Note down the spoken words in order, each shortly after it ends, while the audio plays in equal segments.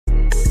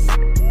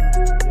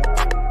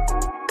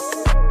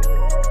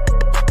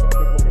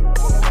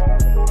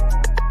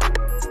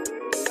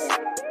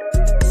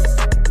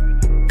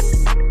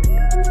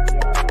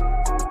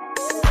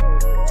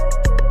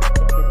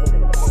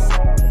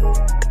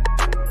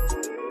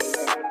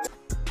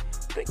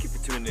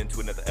into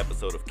another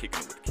episode of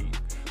Kicking It with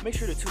Keith. Make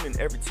sure to tune in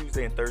every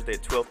Tuesday and Thursday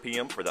at 12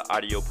 p.m. for the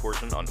audio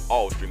portion on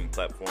all streaming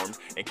platforms,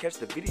 and catch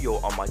the video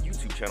on my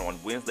YouTube channel on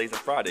Wednesdays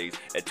and Fridays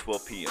at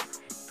 12 p.m.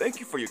 Thank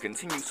you for your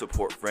continued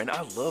support, friend.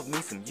 I love me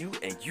some you,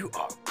 and you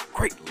are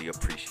greatly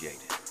appreciated.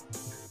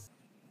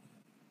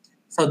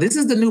 So this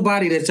is the new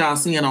body that y'all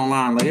seeing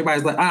online. Like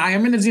everybody's like, I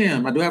am in the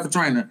gym. I do have a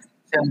trainer.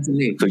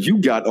 So you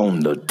got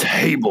on the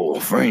table,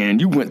 friend.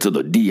 You went to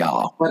the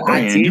DR. But friend.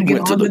 I did you get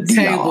went on to the DR.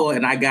 table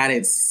and I got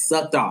it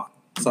sucked off.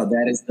 So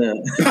that is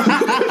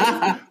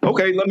the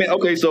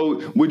Okay,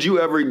 so would you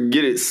ever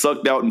get it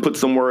sucked out and put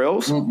somewhere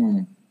else?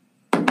 Mm-mm.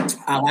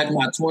 I like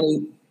my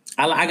 20.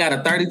 I got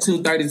a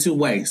 32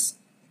 waist.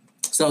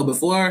 So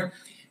before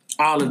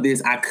all of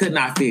this, I could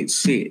not fit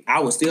shit. I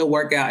would still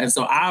work out, and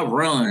so I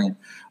run,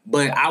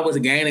 but I was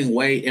gaining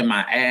weight in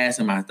my ass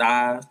and my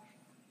thighs.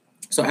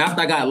 So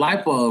after I got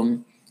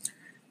lipo,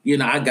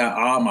 I got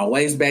all my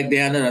waist back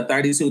down to the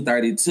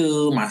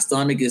 32. My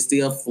stomach is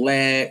still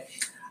flat.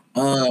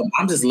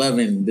 I'm just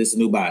loving this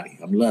new body.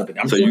 I'm loving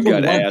it. So you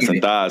got ass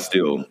and thighs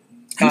still.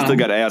 You still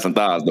got ass and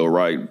thighs though,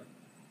 right?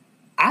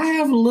 I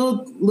have a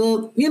look.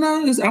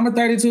 I'm a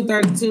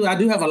 32. I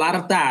do have a lot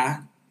of thigh,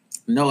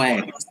 no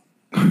ass.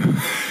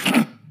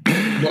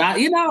 But I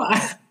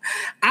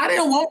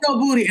didn't want no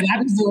booty, and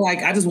I just feel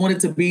like I just wanted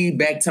to be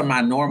back to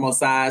my normal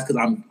size because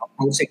I'm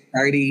approaching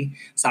 30.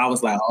 So I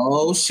was like,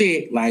 oh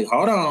shit, like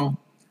hold on.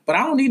 But I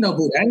don't need no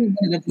booty. I ain't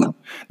need no booty.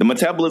 The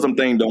metabolism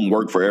thing don't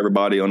work for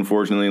everybody,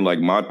 unfortunately. Like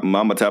my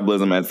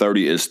metabolism at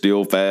 30 is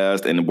still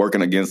fast and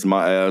working against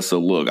my ass. So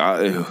look,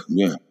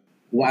 yeah.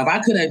 Well, if I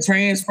could have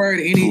transferred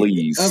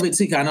any of it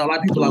to, I know a lot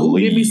of people are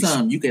like, give me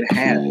some. You could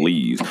have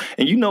it.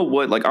 And you know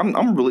what? Like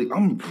I'm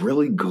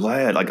really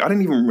glad. Like I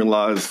didn't even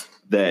realize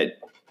that.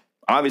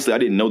 Obviously, I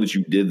didn't know that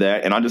you did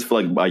that, and I just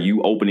feel like by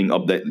you opening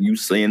up that, you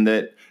saying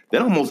that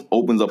almost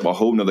opens up a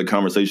whole nother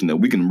conversation that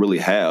we can really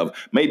have,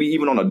 maybe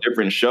even on a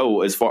different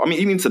show.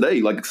 Even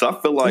today, like, so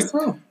I feel like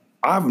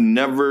I've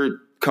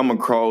never come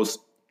across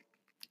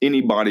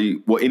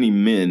anybody, any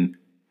men,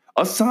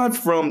 aside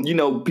from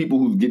people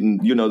who's getting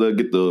they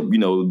get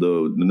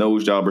the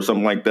nose job or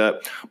something like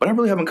that. But I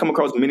really haven't come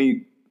across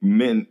many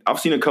men. I've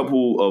seen a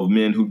couple of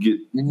men who get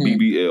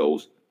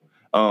BBLs.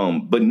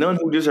 But none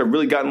who just have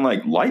really gotten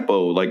like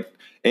lipo,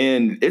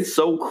 and it's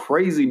so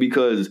crazy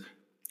because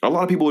a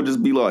lot of people would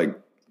just be like,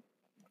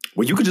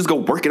 well, you could just go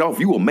work it off.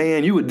 You a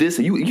man, you a this,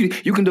 and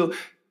you can do.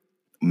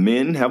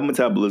 Men have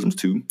metabolisms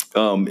too.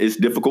 It's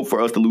difficult for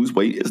us to lose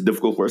weight. It's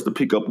difficult for us to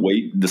pick up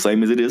weight, the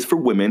same as it is for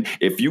women.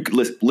 If you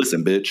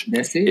listen, bitch,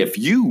 that's it. If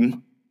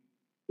you,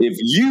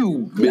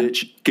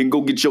 bitch, can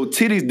go get your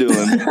titties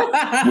done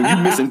when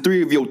you missing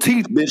 3 of your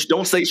teeth, bitch,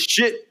 don't say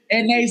shit.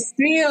 And they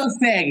still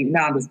sagging. No,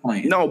 I'm just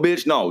playing. No,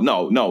 bitch,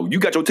 no. You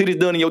got your titties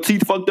done and your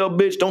teeth fucked up,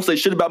 bitch. Don't say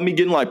shit about me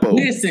getting lipo.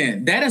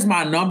 Listen, that is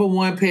my number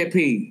one pet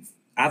peeve.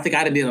 I think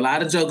I did a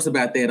lot of jokes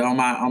about that on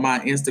my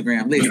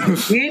Instagram. Listen,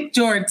 get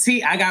your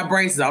teeth. I got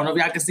braces. I don't know if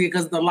y'all can see it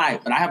because of the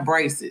light, but I have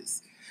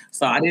braces.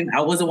 So I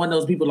wasn't one of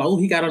those people like, oh,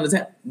 he got on the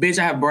tap. Bitch,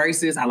 I have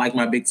braces. I like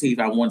my big teeth.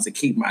 I want to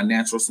keep my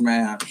natural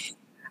smile.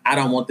 I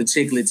don't want the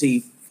chiclet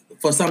teeth.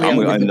 For some I'm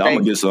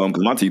gonna get some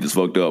because my teeth is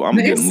fucked up.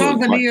 There's some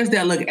veneers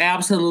that look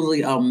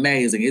absolutely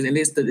amazing, and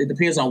it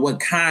depends on what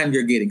kind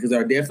you're getting because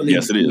there are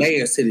definitely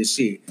layers to this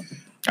shit.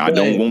 I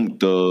don't want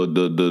the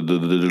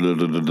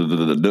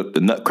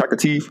nutcracker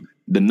teeth,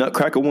 the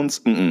nutcracker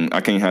ones.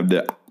 I can't have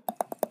that.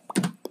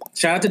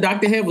 Shout out to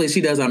Dr. Heavily. She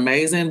does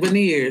amazing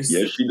veneers.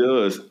 Yes, she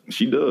does.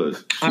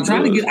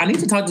 I need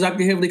to talk to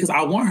Dr. Heavily because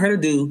I want her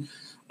to do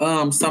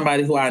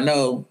somebody who I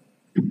know.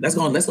 That's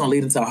gonna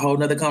lead into a whole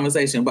nother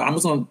conversation. But I'm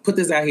just gonna put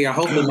this out here.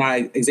 Hopefully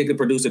my executive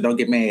producer don't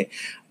get mad.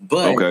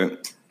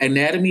 But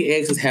Anatomy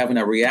X is having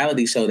a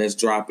reality show that's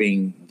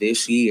dropping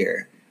this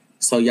year.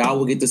 So y'all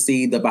will get to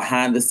see the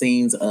behind the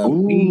scenes of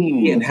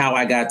me and how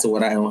I got to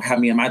how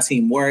me and my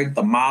team work,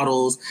 the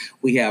models.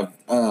 We have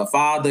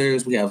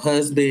fathers, we have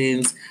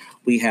husbands,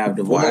 we have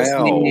divorced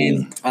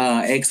men,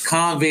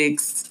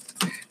 ex-convicts.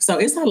 So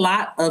it's a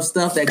lot of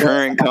stuff that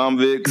current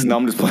convicts. No,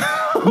 I'm just playing.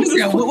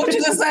 What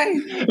you just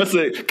say? I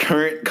said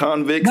current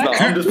convicts. No,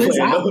 I'm just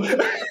playing.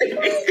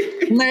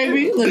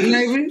 Maybe. You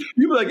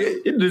be like,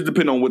 it just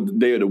depends on what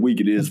day of the week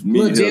it is.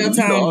 Jail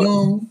time,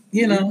 boom.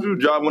 You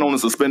driving on a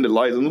suspended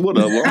license,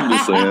 whatever. I'm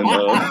just saying.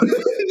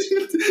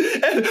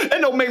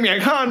 And don't make me a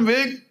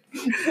convict.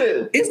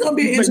 It's gonna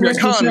be an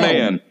interesting show.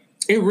 Man.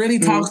 It really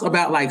talks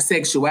about like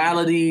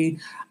sexuality.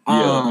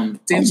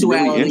 Sensuality.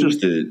 I'm really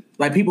interested.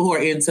 Like people who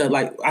are into,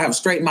 like, I have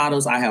straight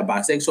models, I have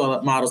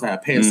bisexual models, I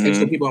have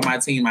pansexual people on my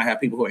team, I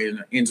have people who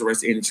are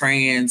interested in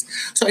trans.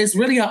 So it's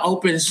really an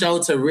open show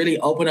to really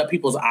open up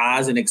people's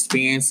eyes and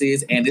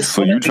experiences. And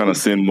so you're trying to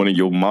send one of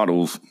your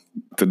models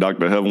to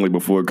Dr. Heavenly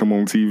before it come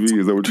on TV?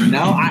 Is that what you're?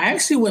 No, I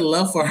actually would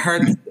love for her.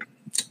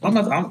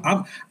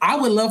 I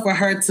would love for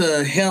her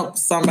to help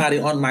somebody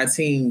on my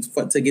team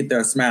to get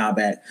their smile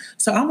back.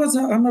 So I'm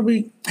gonna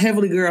be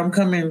Heavily, girl. I'm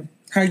coming.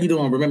 How you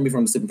doing? Remember me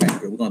from the Super Fan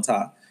Girl. We're gonna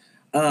talk.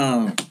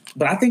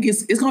 But I think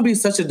it's gonna be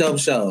such a dope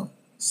show.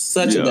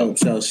 Such a dope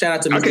show. Shout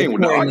out to Mr.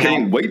 Corey. I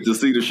can't wait to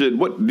see the shit.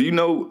 What do you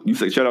know? You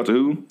say shout out to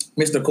who?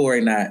 Mr.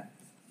 Corey Knott.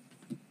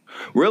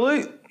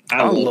 Really?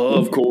 I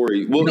love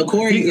Corey. Well,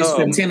 Corey is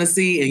from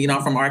Tennessee, and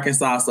I'm from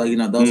Arkansas, so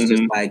those are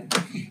just like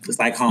it's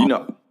like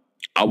home.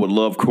 I would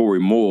love Corey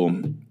more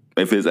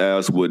if his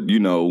ass would,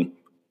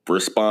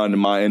 respond to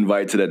my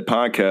invite to that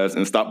podcast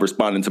and stop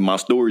responding to my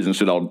stories and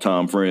shit all the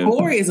time, friend.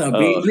 Corey is a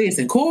big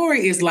listen.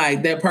 Corey is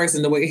like that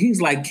person the way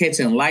he's like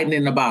catching lightning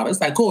in the bottle.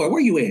 It's like, Corey,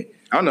 where you at?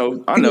 I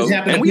know.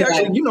 And we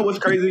actually, what's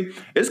crazy?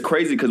 It's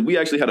crazy because we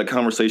actually had a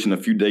conversation a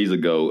few days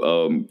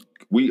ago.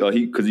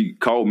 He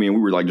called me and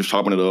we were like just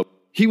chopping it up.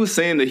 He was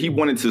saying that he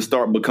wanted to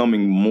start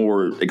becoming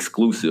more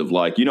exclusive.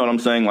 Like, you know what I'm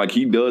saying? Like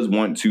he does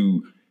want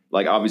to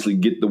like obviously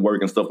get the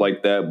work and stuff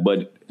like that.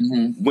 But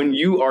when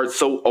you are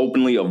so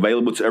openly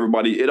available to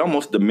everybody, it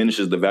almost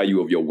diminishes the value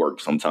of your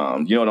work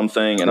sometimes. You know what I'm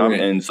saying?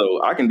 And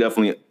so I can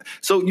definitely,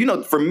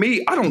 for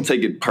me, I don't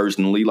take it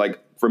personally. Like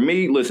for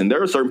me, listen,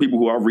 there are certain people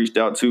who I've reached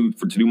out to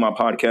do my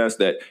podcast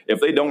that if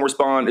they don't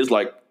respond, it's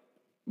like,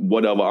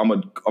 whatever,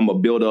 I'm a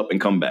build up and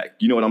come back.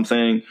 You know what I'm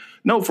saying?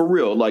 No, for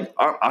real. Like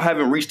I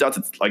haven't reached out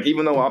to, like,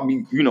 even though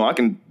I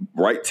can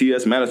write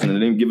T.S. Madison at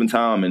any given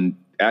time and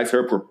ask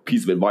her for a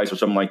piece of advice or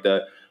something like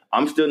that.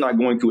 I'm still not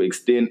going to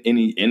extend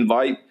any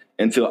invite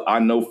until I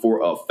know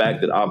for a fact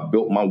that I've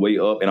built my way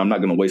up and I'm not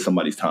going to waste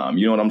somebody's time.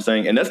 You know what I'm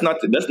saying? And that's not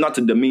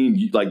to demean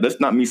you. Like,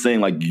 that's not me saying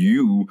like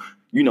you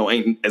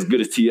ain't as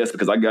good as TS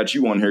because I got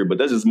you on here, but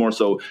that's just more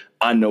so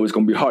I know it's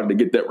going to be hard to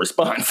get that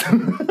response.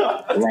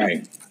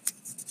 Right.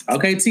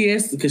 Okay,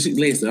 TS, because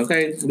listen,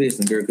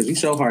 girl, because you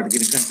so hard to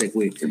get in contact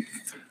with.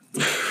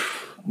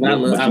 I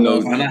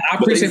love. And I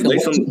appreciate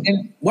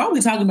and while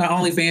we talking about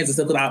OnlyFans and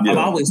stuff, because I've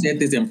always said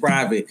this in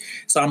private,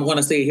 so I'm going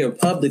to say it here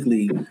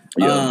publicly.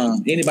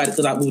 Anybody,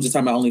 because we were just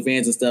talking about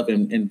OnlyFans and stuff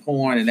and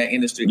porn and that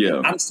industry.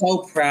 Yeah. I'm so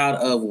proud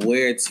of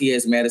where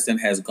T.S. Madison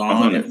has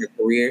gone in her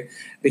career,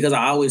 because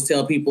I always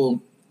tell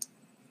people,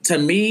 to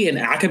me, and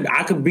I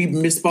could be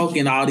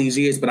misspoken all these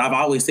years, but I've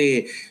always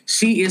said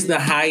she is the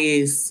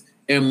highest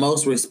and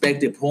most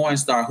respected porn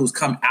star who's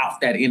come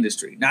out that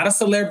industry. Not a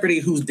celebrity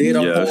who's did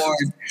on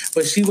porn,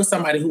 but she was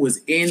somebody who was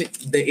in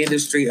the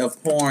industry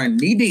of porn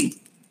knee deep,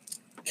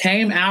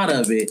 came out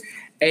of it,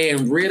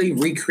 and really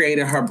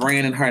recreated her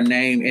brand and her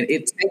name. And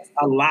it takes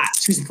a lot.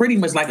 She's pretty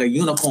much like a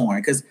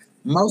unicorn because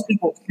most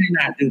people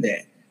cannot do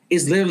that.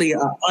 It's literally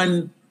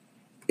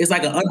it's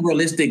like an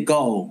unrealistic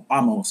goal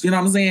almost. You know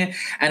what I'm saying?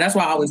 And that's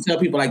why I always tell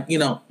people, like,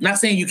 not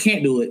saying you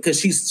can't do it because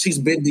she's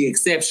been the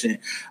exception,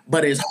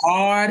 but it's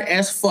hard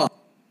as fuck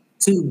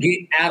to get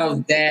out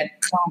of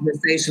that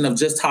conversation of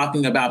just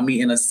talking about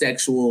me in a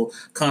sexual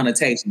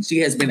connotation. She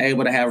has been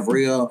able to have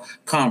real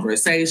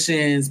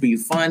conversations, be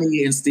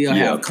funny, and still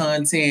have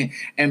content,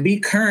 and be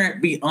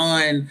current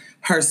beyond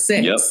her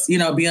sex,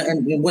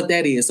 beyond what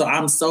that is. So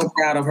I'm so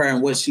proud of her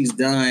and what she's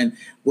done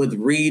with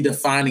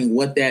redefining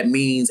what that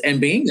means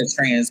and being a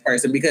trans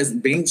person, because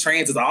being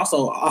trans is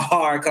also a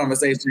hard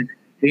conversation.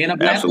 Being a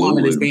Black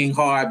woman is being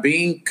hard.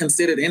 Being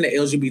considered in the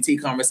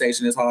LGBT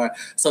conversation is hard.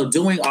 So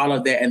doing all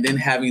of that and then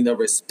having the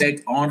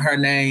respect on her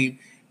name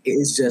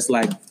is just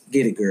like,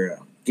 get it,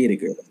 girl. Get it,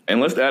 girl.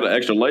 And let's add an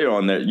extra layer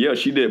on that. Yeah,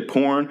 she did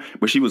porn,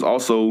 but she was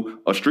also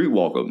a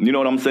streetwalker. You know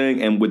what I'm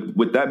saying? And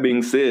with that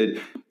being said,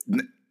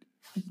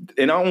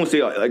 and I don't want to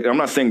say, like, I'm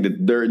not saying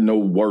that they're no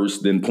worse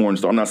than porn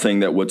star. I'm not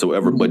saying that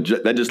whatsoever, but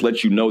that just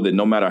lets you know that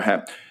no matter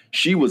how,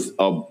 she was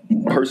a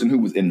person who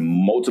was in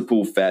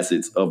multiple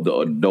facets of the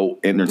adult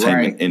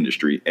entertainment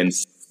industry and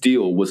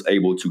still was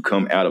able to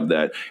come out of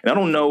that. And I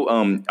don't know,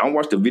 I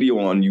watched a video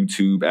on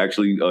YouTube.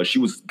 Actually, she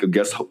was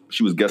guest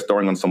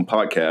starring on some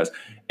podcast,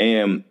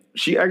 and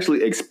she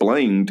actually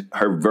explained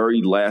her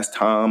very last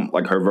time,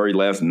 like her very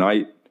last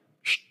night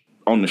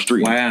on the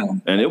street. Wow.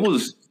 And it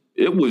was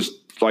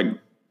like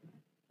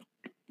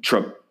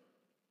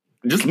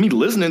just me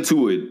listening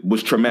to it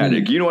was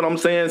traumatic. You know what I'm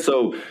saying?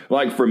 So,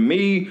 like, for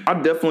me, I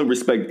definitely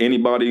respect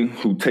anybody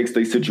who takes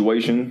their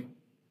situation,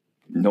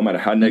 no matter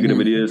how negative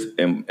it is,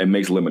 and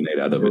makes lemonade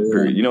out of it,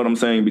 period. You know what I'm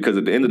saying? Because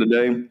at the end of the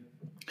day,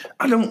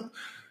 I don't,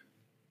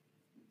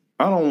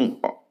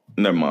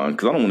 never mind,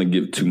 because I don't want to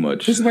give too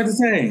much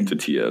to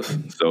TS.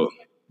 So,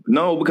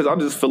 no, because I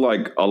just feel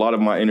like a lot of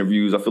my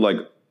interviews, I feel like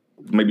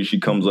maybe she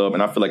comes up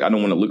and I feel like I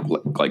don't want to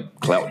look like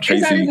clout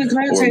chasing. It's not even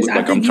clout chasing. Like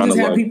I think you just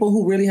have people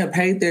who really have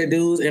paid their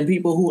dues and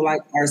people who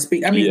like are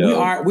speak. I mean,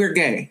 we're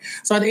gay.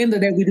 So at the end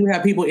of the day, we do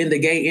have people in the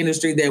gay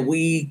industry that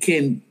we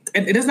can,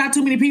 and there's not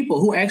too many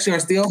people who actually are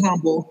still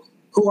humble,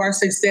 who are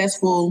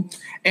successful,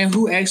 and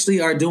who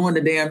actually are doing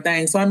the damn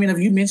thing. So I mean, if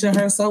you mention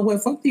her, so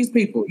what? Fuck these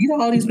people. You know,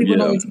 all these people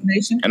know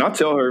explanation. And I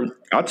tell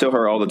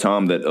her all the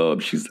time that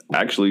she's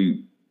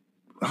actually,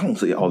 I don't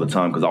say it all the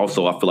time because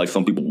also I feel like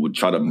some people would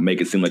try to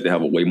make it seem like they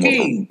have a way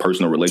more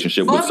personal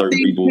relationship with certain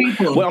people.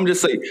 Well, I'm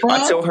just saying,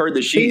 I tell her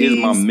that she is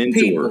my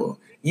mentor. People.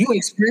 You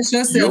express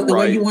yourself the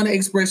way you want to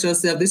express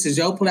yourself. This is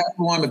your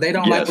platform. If they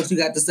don't like what you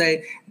got to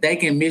say, they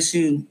can miss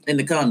you in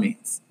the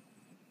comments.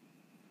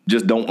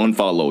 Just don't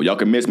unfollow. Y'all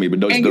can miss me, but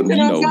don't,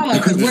 unfollow,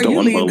 because where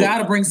you leave,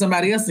 gotta bring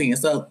somebody else in.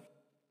 So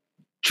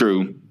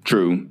true.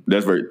 True.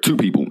 That's two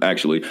people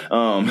actually.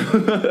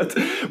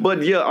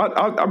 But yeah,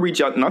 I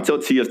reach out and I tell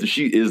TS that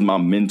she is my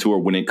mentor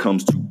when it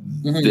comes to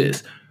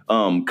this.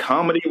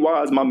 Comedy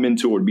wise, my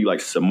mentor would be like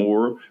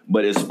Samore.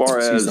 But as far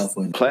as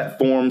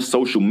platforms,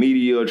 social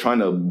media, trying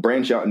to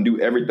branch out and do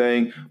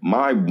everything,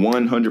 my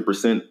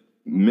 100%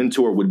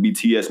 mentor would be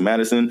TS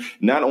Madison.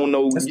 Not on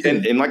no,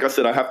 and like I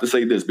said, I have to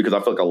say this because I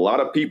feel like a lot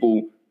of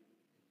people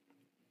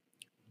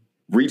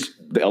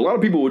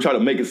will try to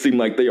make it seem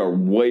like they are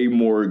way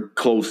more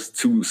close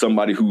to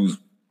somebody who's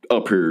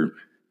up here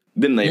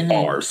than they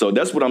are. So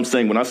that's what I'm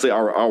saying. When I say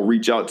I'll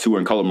reach out to her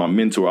and call her my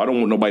mentor, I don't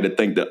want nobody to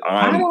think that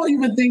I don't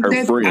even think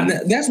her friend.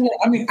 That's what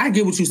I mean. I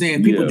get what you're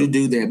saying. People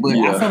do that, but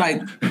I feel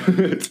like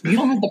you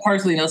don't have to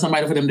personally know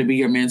somebody for them to be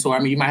your mentor. I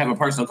mean, you might have a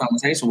personal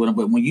conversation with them,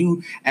 but when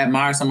you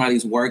admire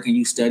somebody's work and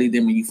you study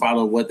them and you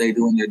follow what they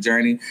do in their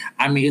journey,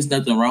 I mean, it's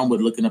nothing wrong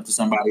with looking up to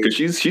somebody. Because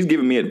she's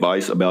giving me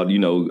advice about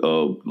getting an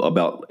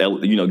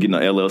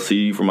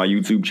LLC for my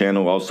YouTube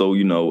channel, also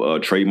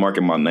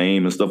trademarking my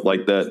name and stuff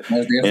like that.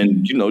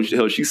 And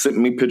she sent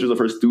me pictures of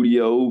her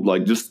studio,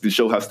 like just to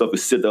show how stuff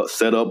is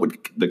set up with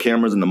the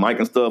cameras and the mic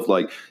and stuff.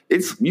 Like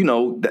it's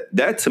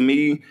that to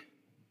me,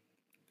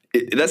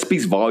 that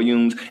speaks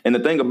volumes. And the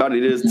thing about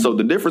it is, so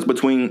the difference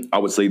between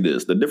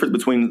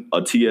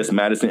a TS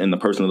Madison and the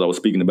person that I was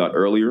speaking about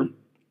earlier,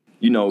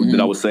 that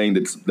I was saying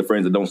that's the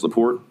friends that don't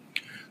support.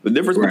 The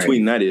difference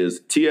between that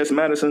is TS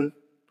Madison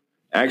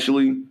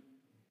actually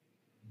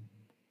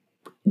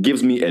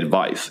gives me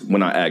advice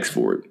when I ask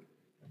for it.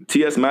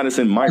 T.S.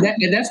 Madison might...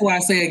 And that's why I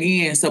say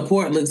again,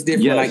 support looks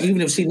different. Yes. Like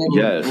even if she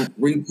never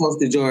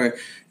reposted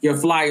your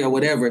flyer or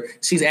whatever,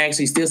 she's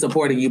actually still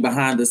supporting you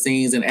behind the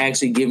scenes and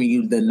actually giving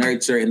you the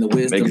nurture and the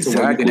wisdom to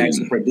where you can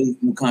actually produce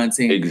new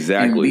content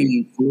and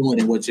be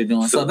fluent in what you're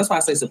doing. So that's why I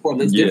say support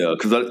looks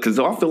different. Yeah, because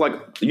I feel like,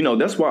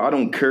 that's why I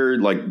don't care,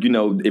 like,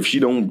 if she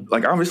don't...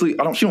 Like, obviously,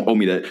 she don't owe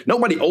me that.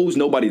 Nobody owes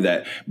nobody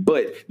that.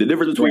 But the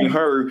difference between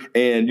her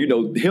and,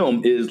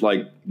 him is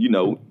like,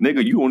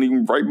 nigga, you won't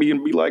even write me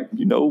and be like,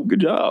 good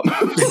job.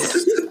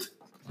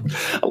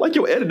 I like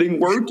your editing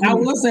work. I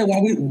will say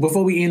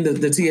before we end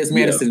the T.S.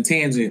 Madison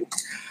tangent,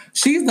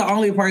 she's the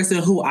only person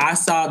who I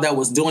saw that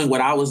was doing what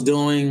I was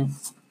doing.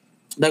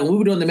 Like when we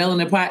were doing the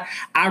Melanin Pot,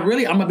 I'm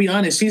gonna be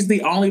honest, she's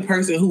the only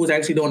person who was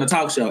actually doing a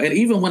talk show. And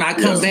even when I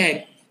come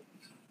back,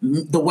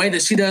 the way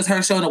that she does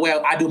her show and the way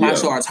I do my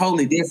show are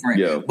totally different.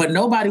 Yeah. But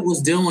nobody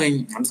was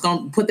doing, I'm just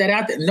gonna put that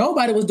out there,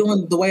 nobody was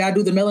doing the way I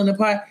do the Melanin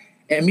Pot.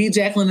 And me,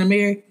 Jacqueline, and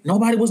Mary,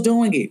 nobody was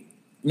doing it.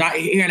 Not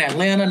here in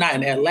Atlanta, not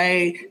in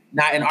LA,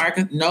 not in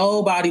Arkansas.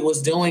 Nobody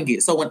was doing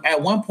it. So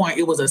at one point,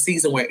 it was a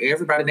season where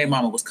everybody named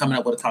Mama was coming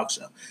up with a talk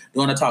show,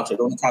 doing a talk show.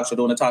 I was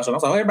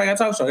like, everybody got a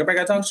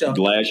talk show.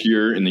 Last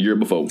year and the year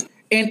before.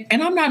 And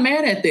I'm not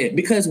mad at that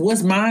because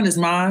what's mine is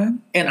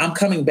mine, and I'm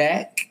coming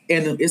back,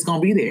 and it's going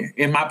to be there.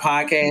 In my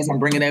podcast, I'm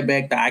bringing that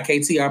back, the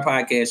IKTR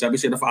podcast. Y'all be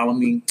sure to follow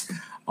me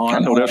on I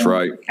know that's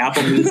right.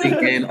 Apple Music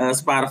and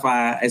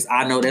Spotify.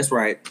 I know that's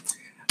right.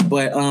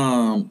 But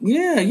I'm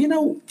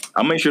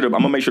gonna make sure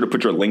to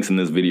put your links in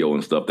this video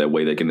and stuff. That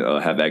way they can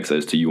have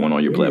access to you on all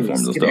your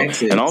platforms and stuff.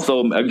 Access. And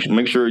also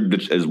make sure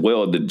that, as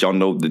well, that y'all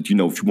know that if you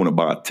want to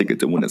buy a ticket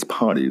to one of these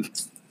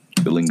parties,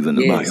 the link is in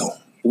the bio.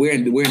 We're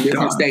in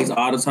different states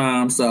all the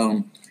time.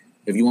 So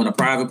if you want a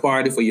private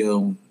party for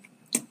your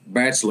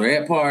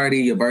bachelorette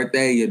party, your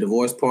birthday, your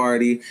divorce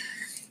party,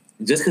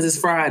 just because it's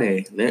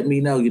Friday, let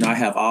me know. I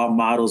have all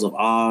models of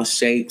all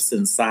shapes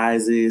and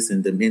sizes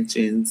and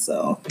dimensions.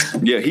 So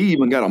yeah, he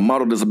even got a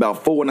model that's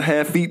about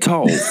 4.5 feet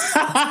tall.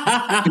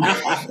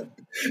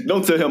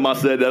 Don't tell him I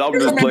said that. I'm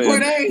just playing.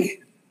 Corday.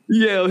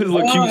 Yeah, his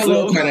little cute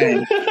self.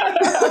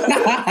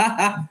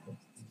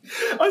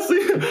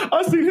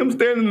 I see him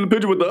standing in the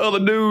picture with the other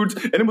dudes,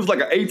 and it was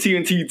like an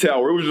AT&T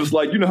tower. It was just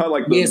like, how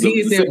like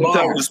the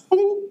tower just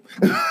boom.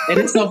 And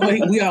it's so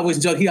funny. We always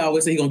joke. He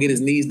always say he's gonna get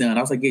his knees done.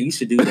 I was like, yeah, you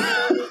should do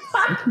that.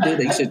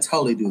 You should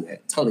totally do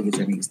that. Totally get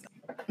your knees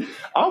done.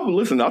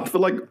 I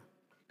feel like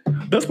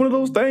that's one of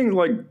those things.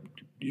 Like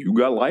you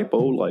got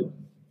lipo, like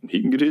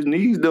he can get his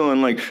knees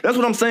done. Like that's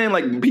what I'm saying.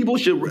 Like people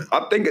should.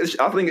 I think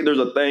there's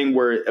a thing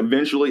where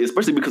eventually,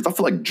 especially because I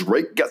feel like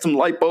Drake got some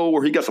lipo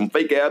or he got some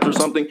fake abs or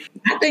something.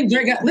 I think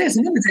Drake got.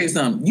 Listen, let me tell you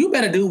something. You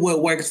better do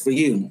what works for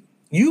you.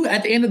 You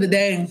at the end of the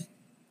day,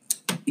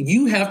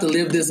 you have to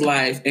live this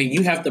life and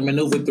you have to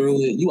maneuver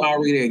through it. You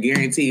already are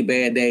guaranteed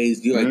bad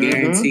days. You are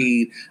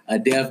guaranteed a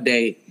death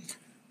date.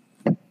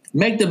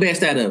 Make the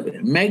best out of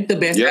it. Make the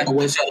best out of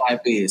what your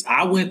life is.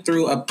 I went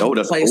through a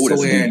place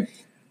where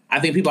I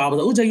think people always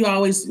like, oh, Jay, you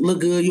always look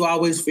good. You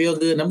always feel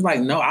good. And I'm like,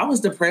 no, I was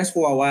depressed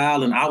for a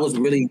while and I was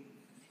really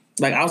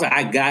like,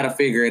 I got to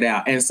figure it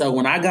out. And so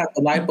when I got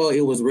the lipo,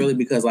 it was really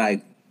because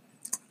like,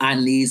 I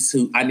need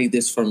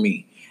this for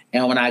me.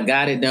 And when I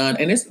got it done,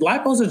 and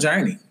lipo's a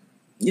journey.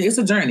 Yeah, it's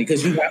a journey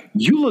because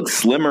you look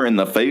slimmer in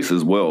the face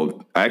as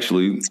well,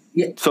 actually.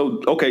 Yeah.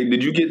 So, okay,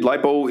 did you get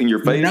lipo in your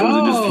face or is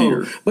it just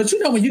here? But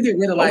when you get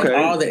rid of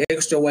all the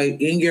extra weight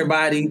in your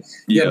body,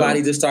 your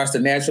body just starts to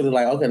naturally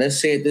like, okay, let's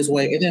shed this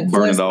weight. And then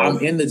plus I'm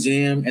in the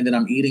gym and then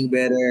I'm eating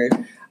better.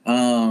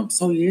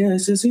 So yeah,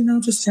 it's just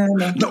just trying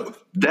to. No,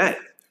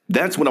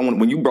 that's what I want.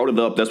 When you brought it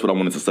up, that's what I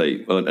wanted to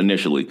say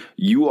initially.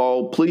 You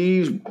all,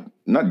 please,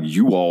 not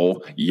you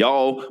all,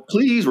 y'all,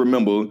 please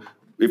remember,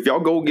 if y'all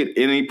go get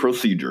any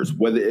procedures,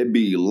 whether it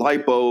be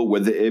lipo,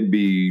 whether it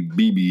be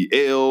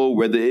BBL,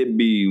 whether it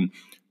be,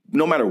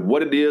 no matter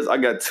what it is, I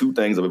got 2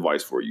 things of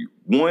advice for you.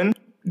 1,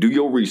 do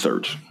your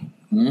research.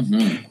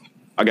 Mm-hmm.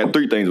 I got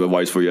 3 things of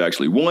advice for you,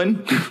 actually.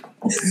 1,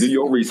 do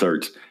your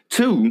research.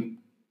 2,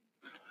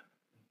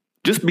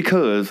 just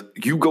because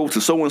you go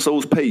to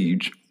so-and-so's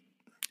page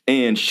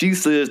and she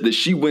says that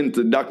she went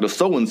to Dr.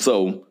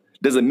 So-and-so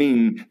doesn't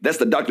mean that's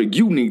the doctor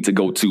you need to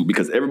go to,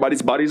 because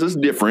everybody's bodies is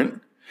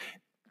different.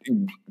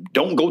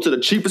 Don't go to the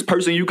cheapest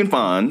person you can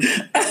find.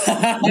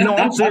 No,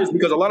 I'm serious,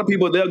 because a lot of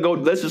people, they'll go,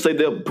 let's just say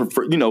they'll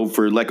prefer,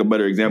 for lack of a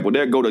better example,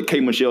 they'll go to K.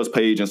 Michelle's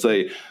page and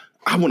say,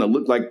 I want to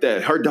look like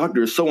that. Her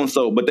doctor is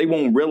so-and-so, but they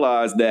won't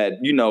realize that,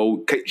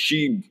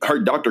 her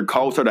doctor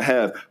calls her to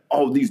have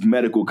all these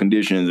medical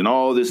conditions and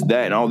all this,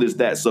 that, and all this,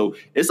 that. So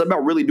it's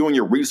about really doing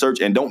your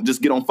research, and don't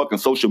just get on fucking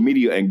social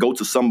media and go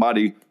to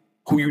somebody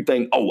who you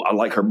think, oh, I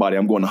like her body,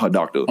 I'm going to her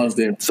doctor.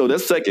 So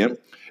that's second.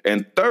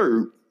 And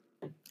third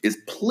is,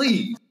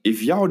 please,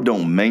 if y'all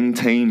don't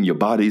maintain your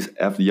bodies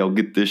after y'all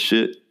get this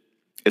shit,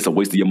 it's a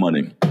waste of your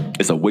money.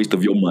 It's a waste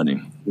of your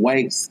money.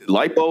 Waste.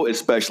 Lipo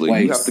especially.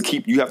 Waste.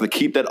 You have to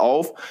keep that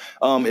off.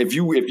 If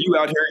you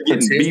out here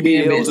getting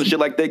BBLs and shit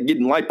like that,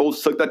 getting lipo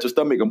sucked out your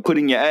stomach and put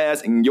in your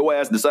ass, and your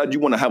ass decide you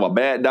want to have a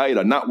bad diet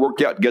or not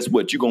work out, guess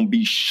what? You're gonna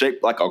be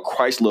shaped like a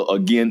Chrysler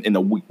again in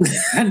a week.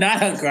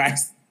 Not a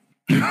Chrysler.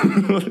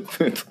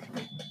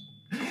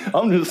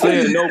 I'm just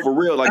saying, no, for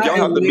real. Like, y'all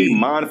have to be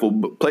mindful.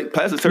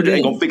 Plastic surgery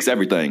ain't gonna fix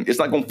everything. It's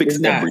not gonna fix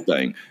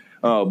everything.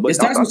 But it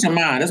starts with your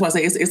mind. That's why I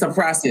say it's a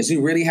process.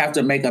 You really have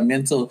to make a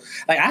mental.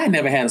 Like, I had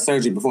never had a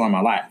surgery before in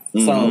my life,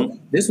 so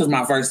this was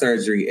my first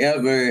surgery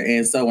ever.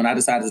 And so when I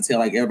decided to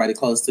tell everybody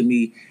close to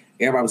me,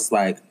 everybody was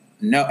like,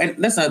 "No."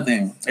 And that's another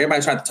thing.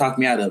 Everybody tried to talk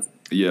me out of.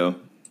 Yeah.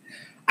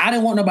 I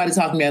didn't want nobody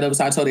talking me out of it,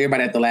 so I told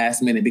everybody at the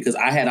last minute, because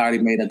I had already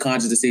made a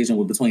conscious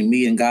decision between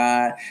me and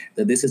God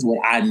that this is what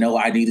I know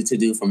I needed to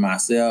do for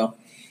myself.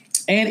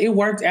 And it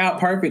worked out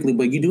perfectly,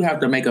 but you do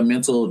have to make a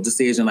mental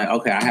decision like,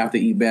 okay, I have to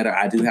eat better.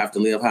 I do have to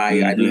live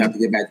higher. I do have to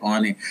get back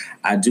on it.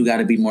 I do got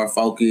to be more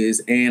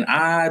focused. And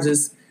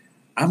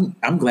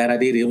I'm glad I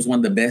did it. It was one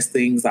of the best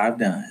things I've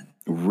done.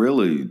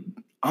 Really?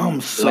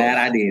 I'm so glad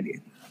I did it.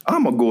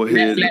 I'm going to go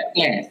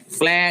ahead.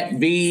 Flat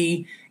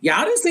V.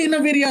 Y'all done seen the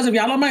videos. If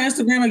y'all on my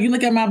Instagram, if you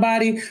look at my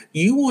body,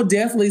 you will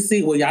definitely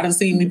see. Well, y'all done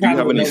seen me. Do you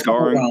have any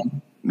scarring?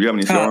 Do you have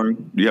any scarring?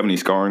 Do you have any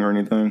scarring or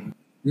anything?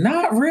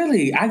 Not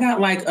really. I got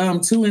like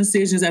 2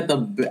 incisions at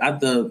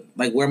the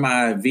like where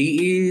my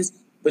V is,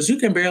 but you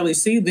can barely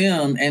see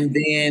them. And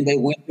then they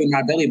went through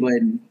my belly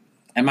button,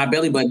 and my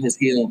belly button has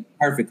healed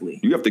perfectly.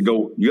 You have to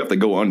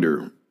go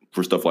under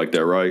for stuff like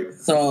that, right?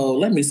 So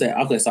let me say,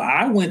 okay. So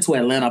I went to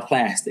Atlanta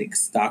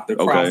Plastics, Dr.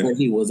 Crawford. Okay.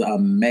 He was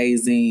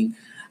amazing.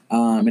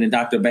 And then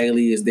Dr.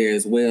 Bailey is there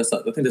as well.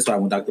 So I think that's why I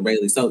went Dr.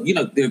 Bailey. So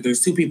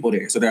there's 2 people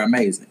there, so they're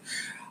amazing.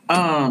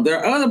 There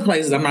are other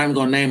places I'm not even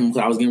gonna name them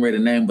because I was getting ready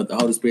to name them, but the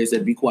Holy Spirit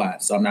said be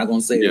quiet, so I'm not gonna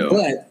say it.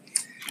 But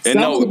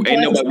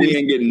we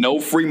ain't getting no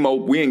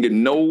we ain't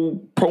getting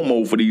no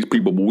promo for these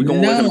people, but we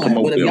gonna let them promote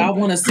them. But if y'all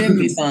want to send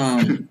me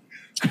some,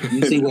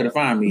 you see where to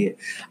find me at.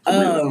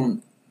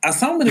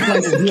 Some of the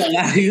places do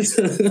allow you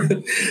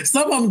to.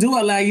 Some of them do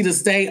allow you to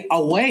stay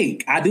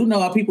awake. I do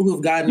know of people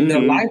who've gotten their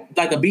life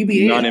like a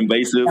BBL,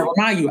 non-invasive. I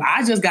remind you,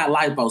 I just got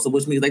lipo, so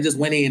which means they just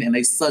went in and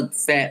they sucked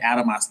fat out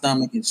of my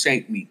stomach and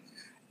shaped me.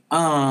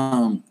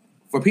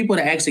 For people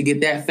to actually get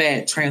that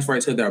fat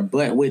transferred to their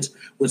butt, which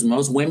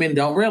most women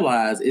don't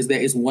realize, is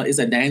that it's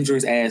a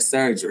dangerous ass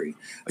surgery.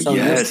 So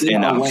yes,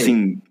 and I've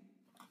seen.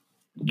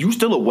 You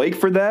still awake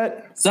for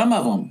that? Some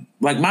of them,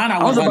 like mine,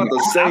 I was about to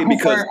say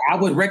because I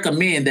would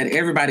recommend that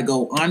everybody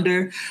go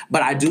under,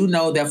 but I do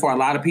know that for a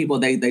lot of people,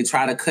 they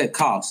try to cut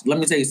costs. Let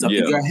me tell you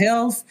something: your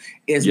health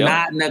is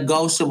not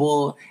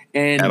negotiable,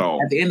 and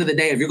at the end of the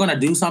day, if you're going to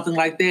do something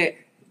like that,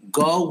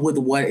 go with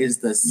what is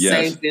the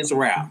safest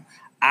route.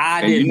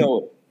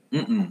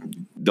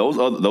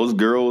 Those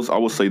girls, I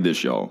will say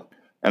this, y'all,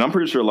 and I'm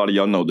pretty sure a lot of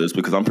y'all know this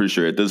because I'm pretty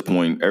sure at this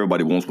point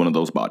everybody wants one of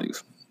those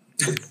bodies.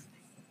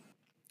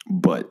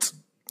 But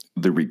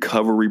the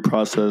recovery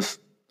process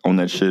on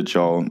that shit,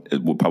 y'all,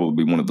 it will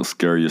probably be one of the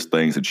scariest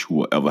things that you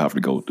will ever have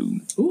to go through.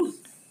 Ooh.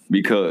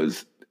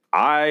 Because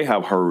I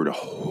have heard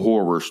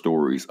horror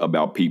stories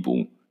about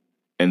people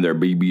and their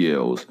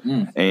BBLs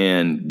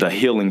and the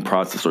healing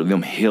process, or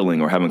them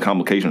healing or having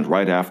complications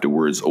right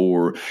afterwards.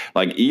 Or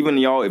like, even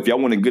y'all, if y'all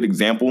want a good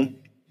example,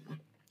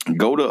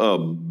 go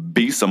to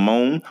B.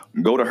 Simone,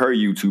 go to her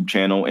YouTube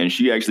channel, and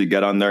she actually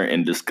got on there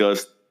and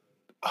discussed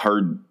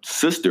her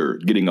sister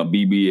getting a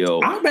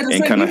BBL. I was about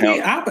to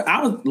say,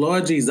 I was,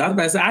 Lord Jesus, I was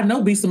about to say, I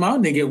know B.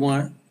 Simone didn't get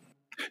one.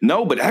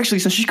 No, but actually,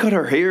 since she cut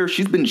her hair,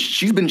 she's been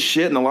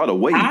shedding a lot of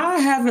weight. I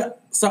haven't.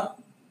 So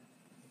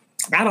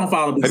I don't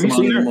follow B.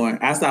 Simone anymore.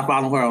 I stopped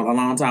following her a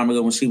long time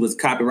ago when she was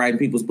copywriting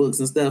people's books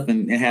and stuff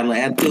and had a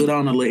little attitude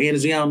on her, a little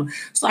energy on her.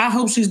 So I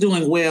hope she's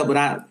doing well, but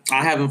I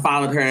haven't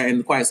followed her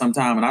in quite some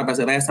time. And I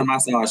said last time I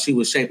saw her, she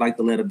was shaped like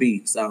the letter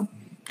B. So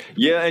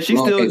yeah, and she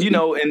still, you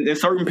know, in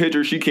certain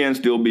pictures she can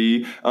still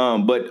be.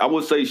 But I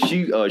would say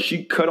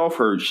she cut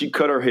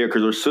her hair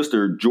because her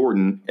sister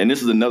Jordan, and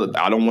this is another.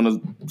 I don't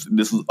want to.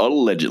 This is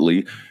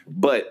allegedly,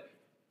 but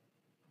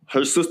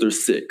her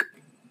sister's sick.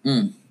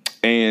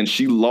 And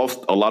she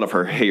lost a lot of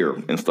her hair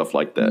and stuff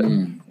like that.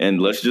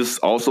 And let's just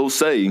also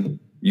say,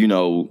 you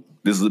know,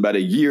 this is about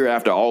a year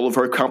after all of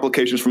her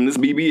complications from this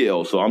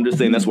BBL. So I'm just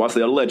saying that's why I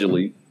say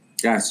allegedly.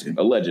 Gotcha.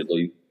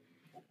 Allegedly.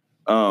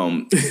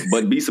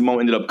 But B. Simone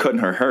ended up cutting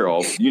her hair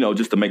off, you know,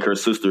 just to make her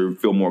sister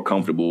feel more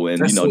comfortable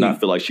and, that's not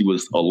feel like she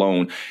was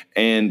alone.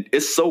 And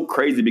it's so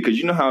crazy because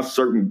you know how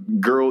certain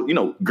girls,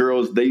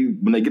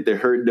 when they get their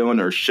hair done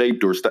or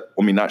shaped or,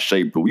 not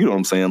shaped, but you know what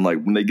I'm saying?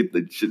 Like when they get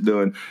the shit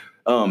done,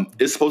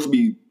 it's supposed to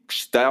be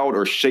styled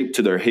or shaped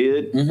to their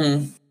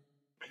head.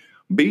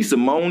 B.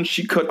 Simone,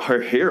 she cut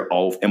her hair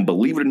off, and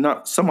believe it or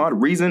not, some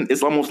odd reason,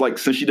 it's almost like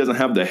since she doesn't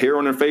have the hair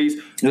on her face,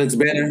 it looks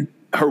better.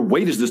 Her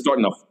weight is just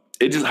starting to.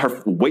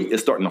 Her weight is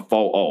starting to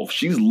fall off.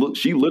 She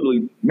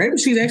literally. Maybe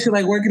she's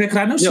actually like working it because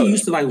I know she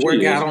used to like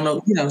work out. I don't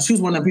know. You know, she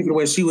was one of the people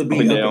where she would be.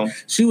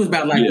 She was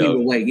about like either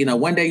way. You know,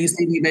 one day you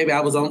see me, maybe I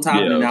was on top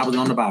and I was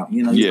on the bottom.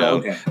 You know.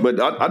 Okay. But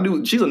I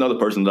do. She's another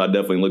person that I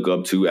definitely look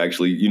up to.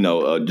 Actually, you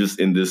know, just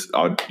in this,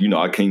 I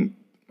can't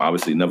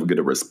obviously never get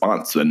a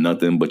response or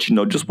nothing. But you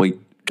know, just wait.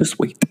 She's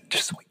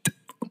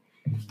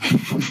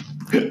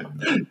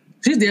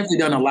definitely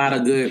done a lot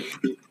of good.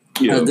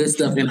 Good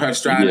stuff in her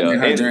stride and in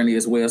her journey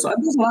as well. So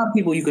there's a lot of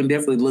people you can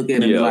definitely look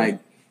at and be like,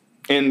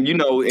 and you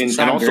know, and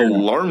also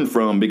learn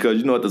from, because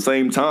you know at the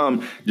same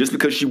time, just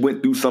because she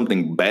went through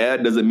something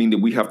bad doesn't mean that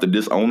we have to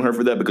disown her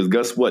for that. Because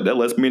guess what? That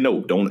lets me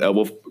know don't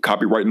ever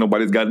copyright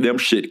nobody's goddamn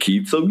shit,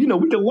 Keith. So you know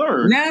we can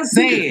learn. Now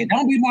saying,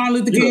 don't be Martin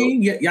Luther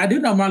King. Y'all do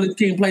know Martin Luther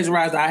King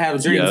plagiarized "I Have a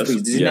Dream"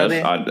 speech. Did you know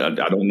that?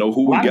 I don't know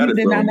who we got it from.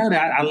 Did not know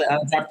that. I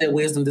dropped that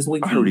wisdom this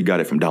week. I heard he got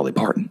it from Dolly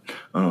Parton.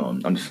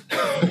 I'm just.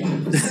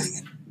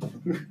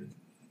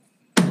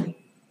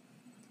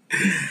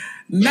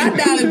 Not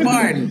Dolly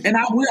Parton. And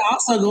I will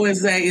also go and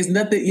say it's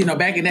nothing, you know,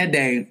 back in that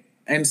day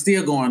and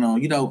still going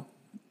on, you know,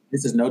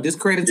 this is no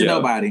discredit to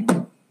nobody.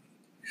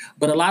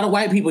 But a lot of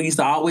white people used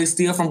to always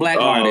steal from black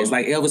artists,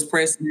 like Elvis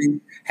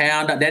Presley,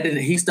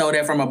 he stole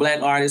that from a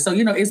black artist. So,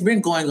 you know, it's been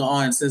going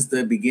on since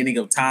the beginning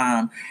of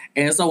time.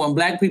 And so when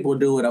black people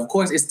do it, of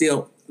course, it's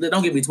still,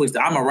 don't get me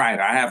twisted, I'm a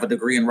writer. I have a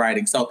degree in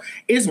writing. So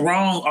it's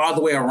wrong all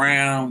the way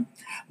around,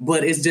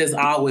 but it's just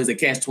always a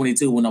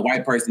catch-22 when a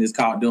white person is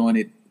caught doing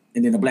it.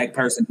 And then a black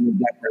person, a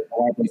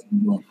white person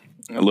doing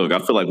it. Look, I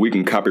feel like we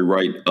can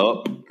copyright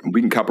up,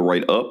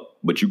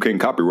 but you can't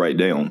copyright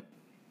down.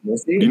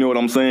 You know what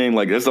I'm saying?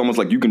 Like, it's almost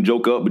like you can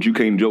joke up, but you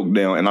can't joke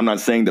down. And I'm not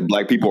saying that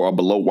black people are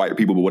below white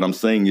people, but what I'm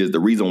saying is the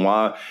reason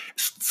why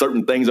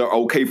certain things are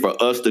okay for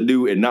us to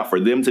do and not for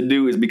them to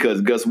do is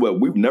because guess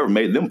what? We've never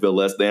made them feel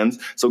less than.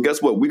 So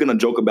guess what? We're going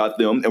to joke about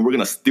them and we're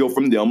going to steal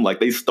from them like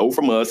they stole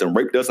from us and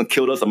raped us and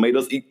killed us and made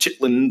us eat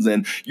chitlins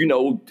and, you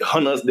know,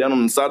 hunt us down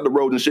on the side of the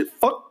road and shit.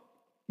 Fuck.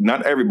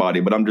 Not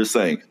everybody, but I'm just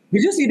saying.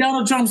 Did you see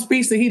Donald Trump's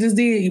speech that he just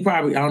did?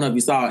 I don't know if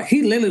you saw it.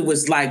 He literally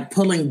was like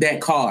pulling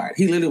that card.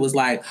 He literally was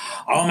like,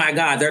 oh my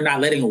God, they're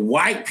not letting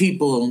white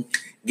people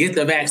get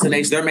the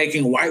vaccination. They're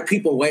making white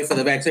people wait for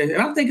the vaccination.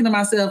 And I'm thinking to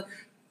myself,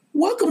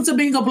 welcome to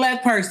being a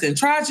black person.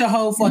 Try it your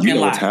whole fucking life. You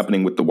know what's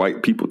happening with the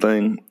white people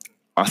thing?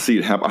 I see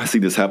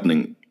this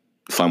happening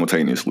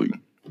simultaneously.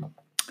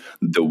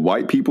 The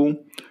white people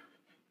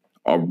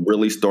are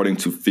really starting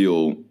to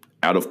feel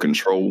out of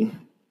control.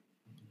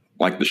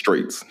 Like the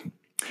straights.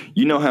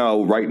 You know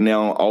how right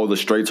now all the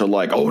straights are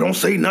like, oh, don't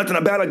say nothing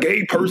about a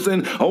gay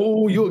person.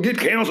 Oh, you'll get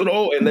canceled.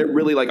 Oh, and they're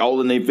really like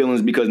all in their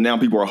feelings because now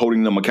people are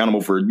holding them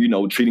accountable for, you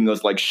know, treating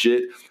us like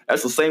shit.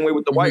 That's the same way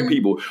with the white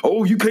people.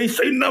 Oh, you can't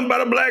say nothing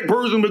about a black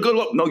person because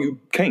no, you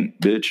can't,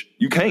 bitch.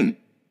 You can't.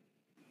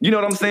 You know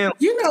what I'm saying?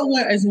 You know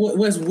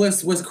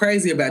what's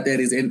crazy about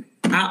that is, and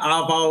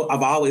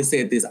I've always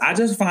said this. I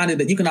just find it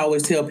that you can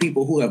always tell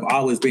people who have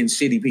always been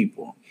shitty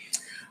people.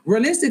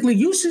 Realistically,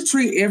 you should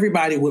treat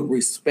everybody with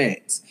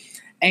respect.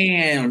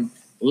 And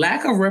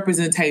lack of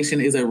representation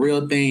is a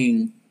real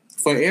thing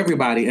for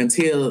everybody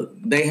until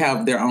they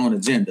have their own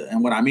agenda.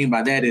 And what I mean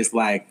by that is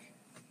like,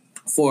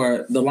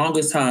 for the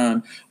longest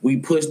time, we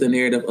pushed the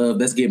narrative of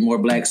let's get more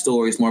black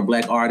stories, more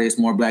black artists,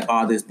 more black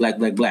all this,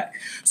 black.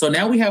 So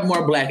now we have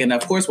more black. And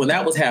of course, when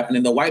that was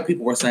happening, the white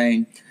people were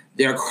saying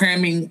they're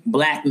cramming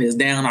blackness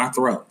down our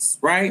throats,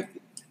 right?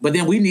 But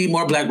then we need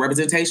more black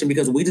representation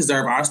because we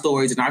deserve our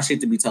stories and our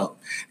shit to be told.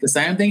 The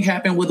same thing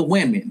happened with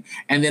women.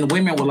 And then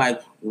women were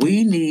like,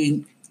 we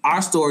need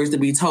our stories to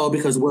be told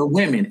because we're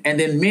women. And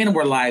then men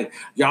were like,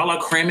 y'all are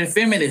cramming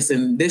feminists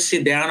and this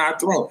shit down our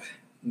throat.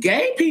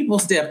 Gay people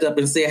stepped up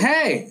and said,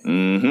 hey,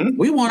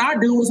 we want our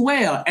due as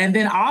well. And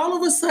then all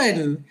of a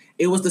sudden,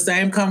 it was the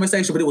same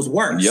conversation, but it was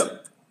worse.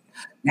 Yep.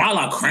 y'all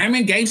are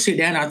cramming gay shit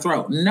down our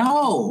throat.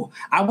 No,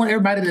 I want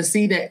everybody to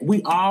see that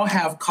we all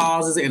have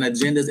causes and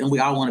agendas and we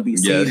all want to be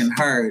seen and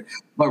heard,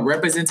 but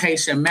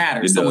representation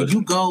matters. So when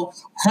you go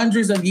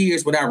hundreds of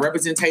years without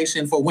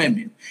representation for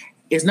women,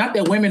 it's not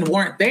that women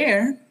weren't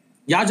there.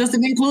 Y'all just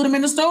didn't include them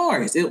in the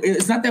stories.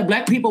 It's not that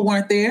black people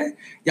weren't there.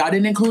 Y'all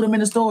didn't include them in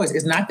the stories.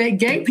 It's not that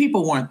gay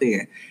people weren't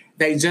there.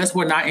 They just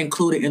were not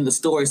included in the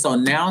story. So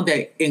now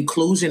that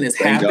inclusion is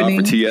happening,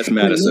 God for T.S.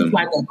 Madison. It looks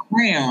like a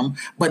cram,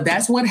 but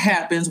that's what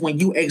happens when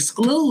you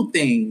exclude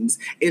things,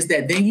 is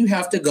that then you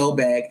have to go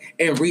back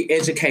and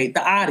re-educate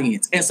the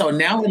audience. And so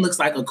now it looks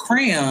like a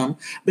cram,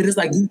 but it's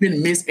like you've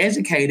been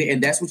miseducated,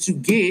 and that's what you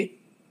get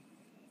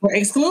for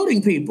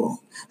excluding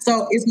people.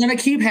 So it's going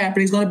to keep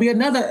happening. It's going to be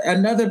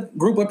another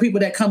group of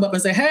people that come up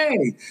and say,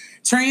 hey,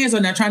 trans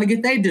are not trying to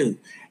get they due.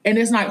 And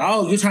it's like,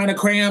 oh, you're trying to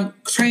cram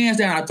trans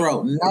down our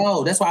throat.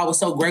 No, that's why I was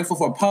so grateful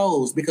for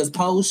Pose, because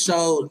Pose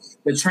showed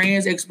the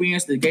trans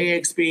experience, the gay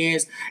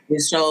experience.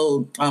 It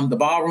showed the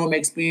ballroom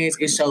experience.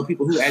 It showed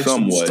people who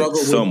actually struggle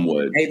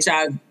with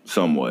HIV.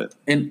 Somewhat.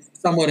 And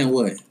somewhat in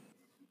what?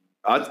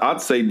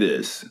 I'd say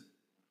this.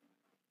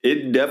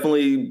 It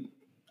definitely,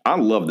 I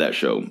love that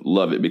show.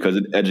 Love it because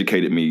it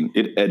educated me.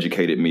 It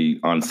educated me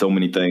on so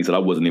many things that I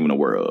wasn't even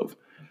aware of.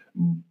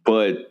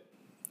 But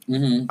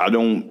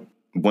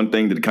one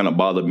thing that kind of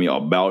bothered me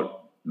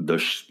about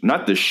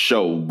not the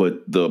show,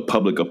 but the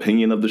public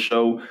opinion of the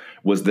show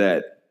was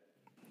that,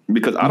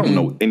 because I don't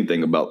know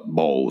anything about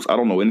balls. I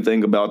don't know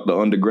anything about the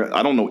underground.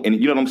 I don't know any,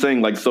 you know what I'm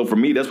saying? Like, so for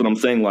me, that's what I'm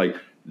saying. Like,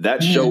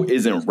 that show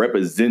it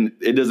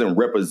doesn't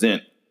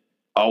represent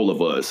all of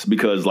us,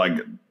 because like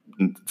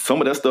some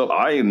of that stuff,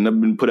 I ain't never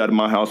been put out of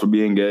my house for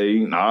being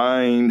gay.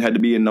 I ain't had to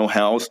be in no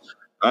house.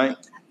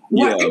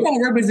 Well, it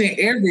don't represent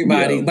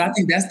everybody, but I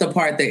think that's the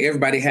part that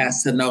everybody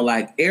has to know.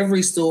 Like,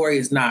 every story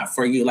is not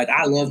for you. Like,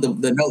 I love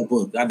the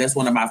Notebook. That's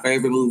one of my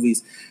favorite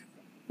movies.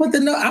 But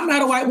I'm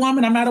not a white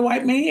woman. I'm not a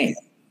white man.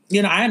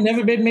 You know, I have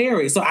never been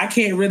married, so I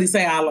can't really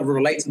say I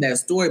relate to that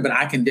story, but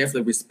I can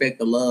definitely respect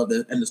the love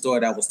and the story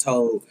that was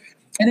told.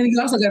 And then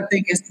you also got to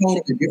think it's told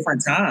at a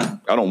different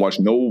time. I don't watch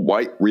no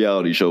white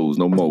reality shows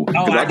no more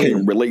because I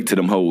can't relate to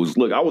them hoes.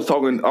 Look, I was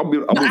talking.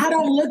 I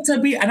don't look to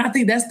be, and I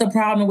think that's the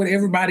problem with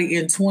everybody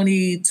in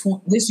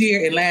 2020 this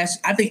year and last.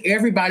 I think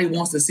everybody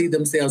wants to see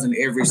themselves in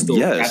every story.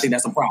 Yes. I think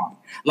that's a problem.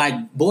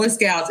 Like, Boy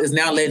Scouts is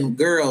now letting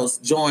girls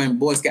join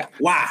Boy Scouts.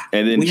 Why?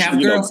 And then we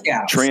have Girl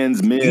Scouts.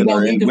 Trans men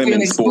are in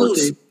women's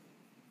sports.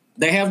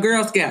 They have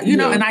Girl Scouts. You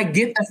know, and I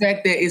get the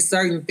fact that it's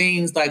certain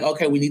things like,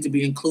 okay, we need to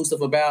be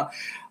inclusive about,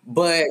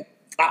 but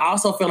I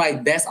also feel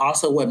like that's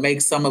also what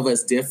makes some of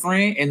us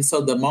different. And so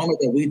the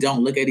moment that we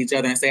don't look at each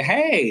other and say,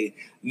 hey,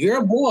 you're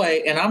a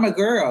boy and I'm a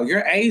girl,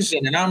 you're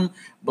Asian and I'm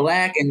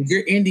black and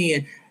you're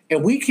Indian,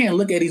 and we can't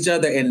look at each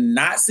other and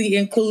not see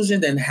inclusion,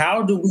 then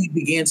how do we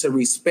begin to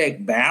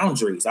respect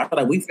boundaries? I feel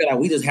like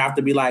we just have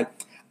to be like,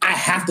 I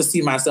have to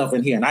see myself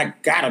in here and I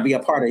got to be a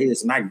part of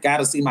this and I got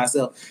to see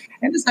myself.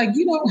 And it's like,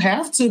 you don't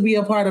have to be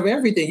a part of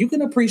everything. You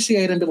can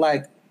appreciate and be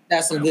like,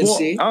 that's some good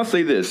shit. I'll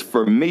say this.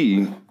 For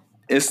me,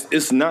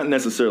 it's not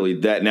necessarily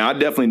that. Now, I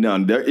definitely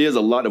know there is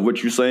a lot of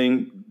what you're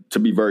saying to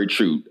be very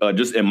true.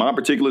 Just in my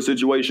particular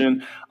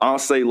situation, I'll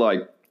say,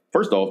 like,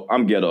 first off,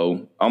 I'm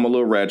ghetto. I'm a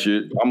little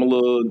ratchet. I'm a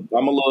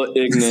little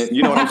ignorant.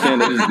 You know what I'm saying?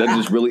 That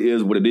just really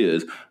is what it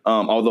is.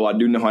 Although I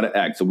do know how to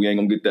act, so we ain't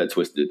gonna get that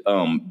twisted.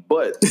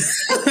 But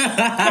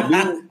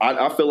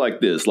I feel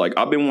like this. Like,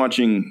 I've been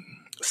watching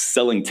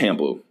Selling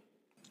Tampa,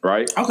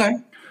 right? Okay.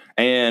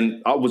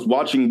 And I was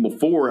watching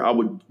before. I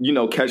would,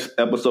 catch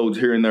episodes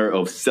here and there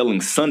of Selling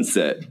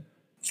Sunset.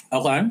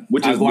 Okay,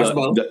 which is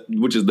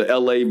the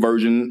LA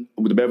version,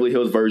 with the Beverly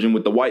Hills version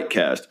with the white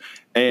cast.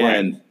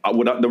 And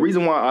the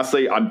reason why I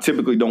say I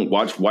typically don't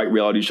watch white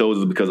reality shows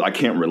is because I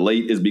can't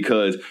relate. Is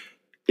because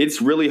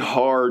it's really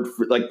hard.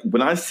 Like,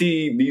 when I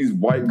see these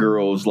white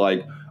girls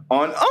like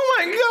on, oh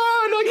my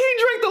God, like, he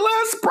drank the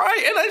last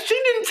Sprite and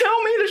she didn't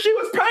tell me that she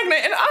was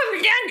pregnant, and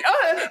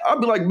I'll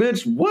be like,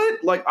 bitch,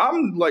 what? Like,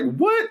 I'm like,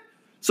 what?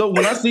 So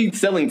when I see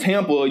Selling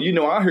Tampa, I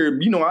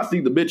see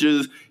the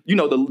bitches,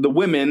 the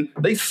women,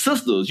 they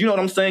sisters, you know what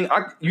I'm saying?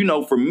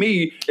 For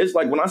me, it's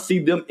like when I see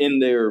them in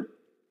there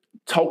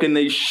talking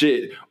they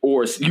shit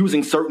or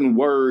using certain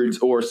words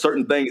or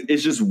certain things,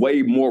 it's just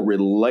way more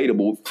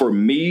relatable for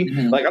me.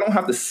 Mm-hmm. Like, I don't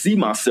have to see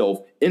myself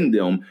in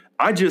them.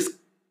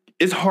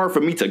 It's hard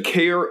for me to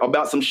care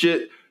about some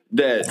shit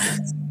that,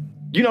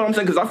 you know what I'm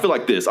saying? Because I feel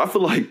like this. I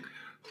feel like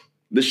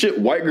the shit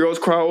white girls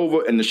cry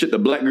over and the shit that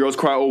black girls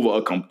cry over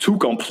are two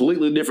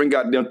completely different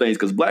goddamn things,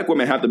 because black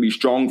women have to be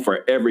strong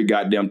for every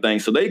goddamn thing.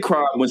 So they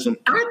cry when some...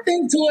 I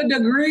think to a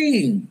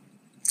degree.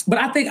 But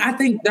I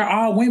think they're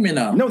all women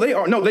though. No, they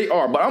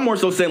are. But I'm more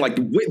so saying, like,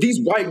 these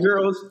white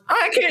girls,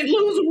 I can't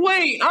lose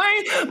weight.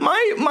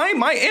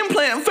 My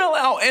implant fell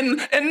out and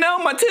now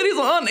my titties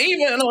are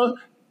uneven.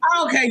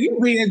 Okay, you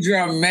being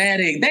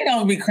dramatic. They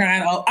don't be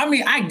crying. I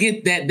mean, I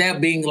get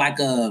that being like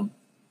a...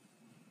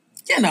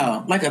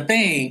 like a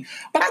thing.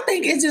 But I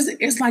think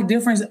it's like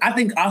different. I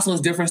think also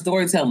it's different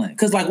storytelling.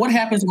 Because, like, what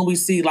happens when we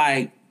see,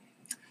 like,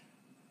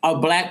 a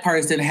Black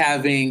person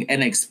having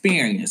an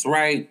experience,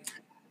 right?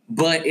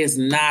 But it's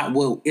not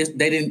what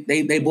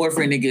they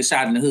boyfriend didn't get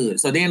shot in the hood.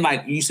 So then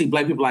like you see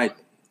Black people like,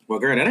 well,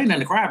 girl, that ain't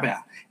nothing to cry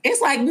about.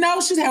 It's like,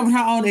 no, she's having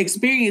her own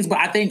experience. But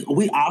I think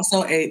we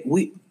also,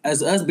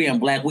 as us being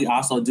Black, we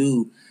also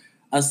do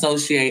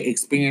associate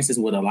experiences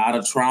with a lot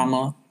of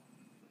trauma.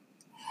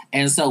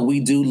 And so we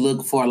do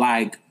look for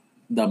like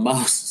the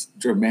most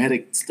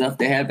dramatic stuff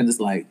that happened. It's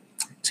like,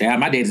 child,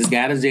 my dad just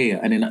got out of jail.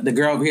 And then the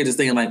girl over here just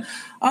saying like,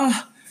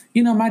 oh,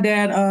 my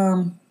dad,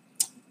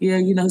 yeah,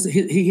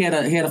 he had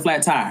a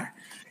flat tire.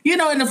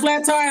 And the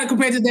flat tire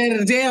compared to that in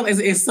the jail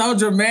is so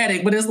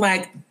dramatic, but it's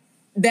like,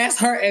 that's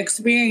her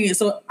experience.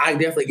 So I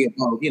definitely get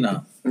both,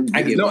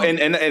 I get both.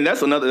 And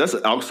that's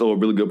also a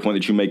really good point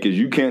that you make, is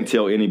you can't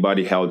tell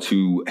anybody how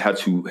to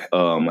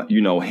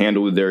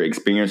handle their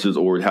experiences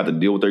or how to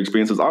deal with their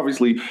experiences.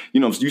 Obviously,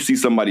 if you see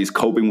somebody's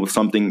coping with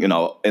something in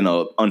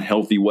a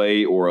unhealthy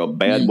way or a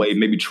bad way,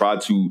 maybe try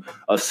to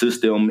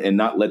assist them and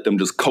not let them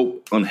just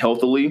cope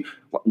unhealthily.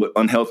 You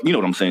know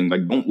what I'm saying?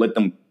 Like, don't let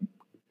them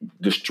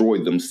destroy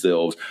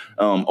themselves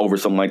over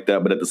something like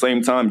that. But at the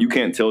same time, you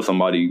can't tell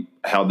somebody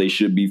how they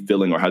should be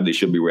feeling or how they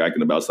should be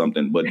reacting about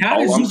something. But how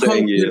did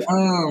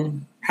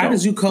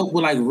you cope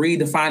with like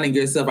redefining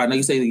yourself? I know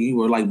you say that you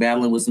were like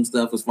battling with some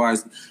stuff as far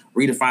as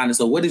redefining.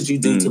 So what did you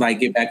do to like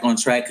get back on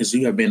track? Because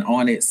you have been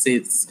on it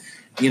since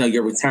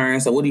your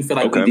return. So what do you feel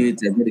like you did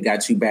that really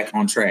got you back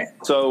on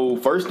track? So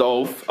first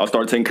off, I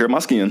started taking care of my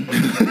skin.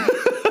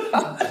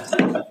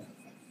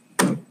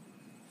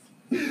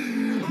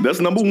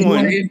 That's number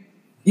one.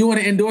 You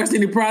want to endorse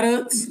any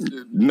products?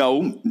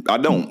 No, I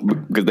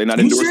don't, because they're not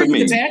endorsing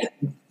me.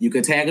 You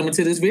can tag them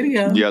into this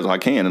video. Yes, I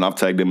can, and I've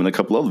tagged them in a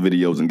couple other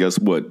videos, and guess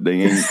what?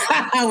 They ain't.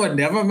 Well,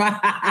 never mind.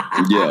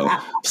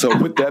 Yeah. So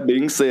with that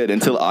being said,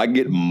 until I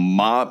get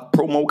my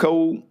promo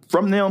code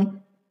from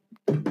them,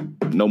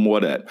 no more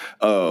of that.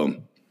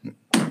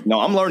 No,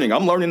 I'm learning.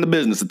 I'm learning the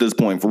business at this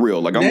point, for real.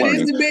 Like, I'm learning.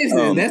 That is the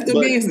business. That's the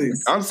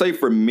business. I'd say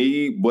for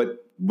me, what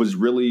was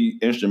really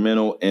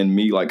instrumental in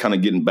me, like, kind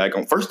of getting back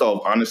on. First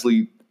off,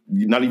 honestly,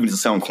 not even to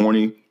sound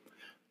corny,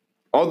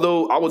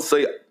 although I would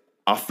say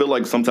I feel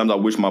like sometimes I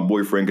wish my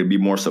boyfriend could be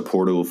more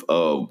supportive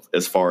of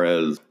as far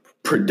as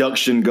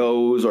production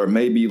goes, or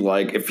maybe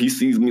like if he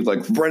sees me like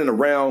running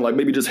around, like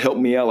maybe just help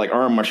me out, like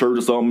iron my shirt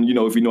or something,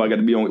 if I got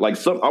to be on like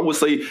some, I would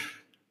say,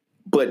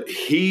 but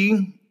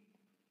he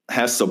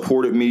has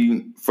supported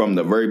me from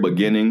the very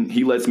beginning.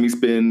 He lets me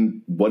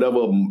spend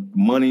whatever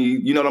money,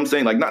 you know what I'm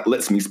saying? Like, not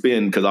lets me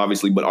spend, because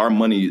obviously, but our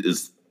money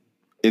is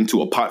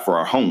into a pot for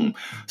our home.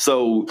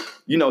 So,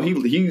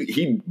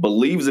 he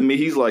believes in me.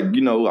 He's like,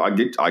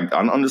 I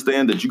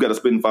understand that you got to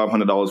spend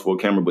 $500 for a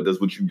camera, but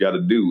that's what you got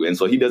to do. And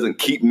so he doesn't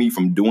keep me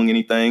from doing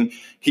anything.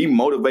 He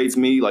motivates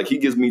me. Like, he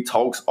gives me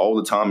talks all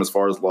the time as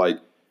far as like,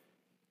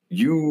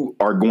 you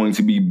are going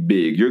to be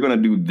big. You're going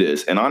to do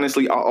this. And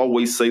honestly, I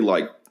always say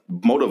like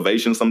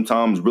motivation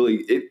sometimes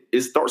really,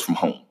 it starts from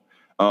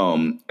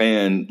home.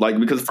 And like,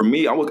 because for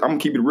me, I'm going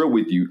to keep it real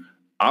with you.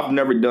 I've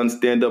never done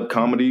stand-up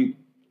comedy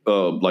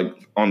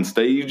like on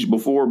stage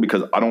before,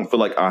 because I don't feel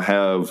like I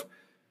have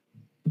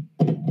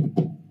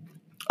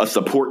a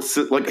support.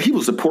 Like, he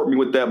will support me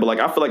with that, but like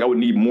I feel like I would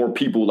need more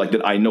people like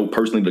that I know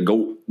personally to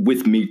go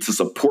with me to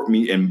support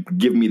me and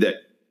give me that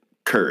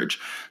courage.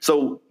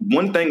 So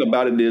one thing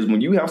about it is, when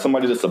you have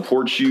somebody that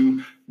supports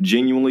you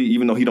genuinely,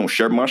 even though he don't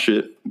share my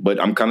shit, but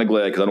I'm kind of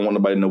glad, because I don't want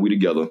nobody to know we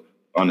together,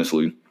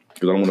 honestly,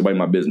 because I don't want nobody in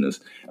my business.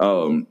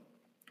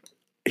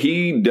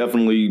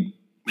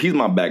 He's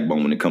my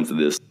backbone when it comes to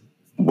this.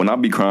 When I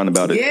be crying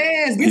about it,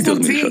 he tells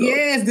me to shut up.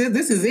 Yes,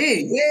 this is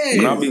it. Yes.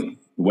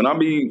 When I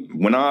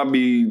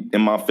be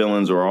in my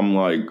feelings, or I'm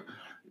like,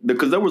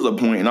 because there was a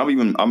point, and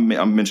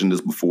I mentioned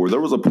this before.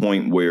 There was a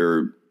point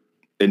where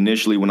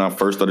initially, when I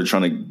first started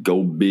trying to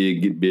go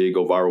big, get big,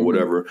 go viral,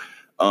 whatever,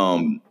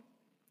 I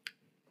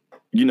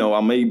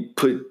may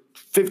put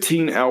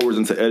 15 hours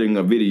into editing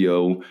a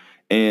video,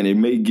 and it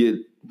may get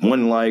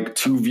 1 like,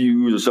 2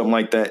 views or something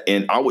like that,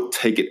 and I would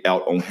take it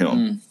out on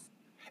him.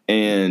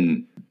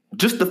 And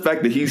just the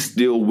fact that he's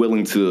still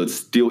willing to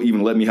still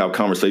even let me have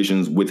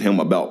conversations with him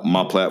about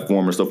my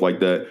platform and stuff like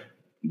that,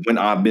 when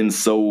I've been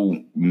so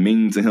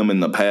mean to him in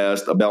the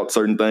past about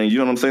certain things, you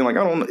know what I'm saying? Like,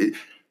 I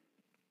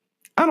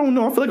don't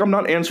know. I feel like I'm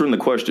not answering the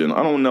question.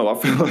 I don't know. I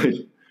feel like,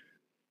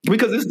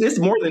 because it's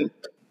more than.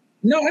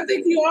 No, I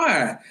think you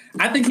are.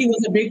 I think he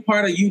was a big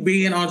part of you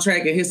being on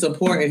track, and his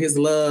support and his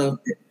love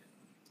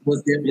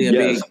was definitely a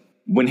big.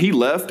 When he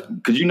left,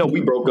 because we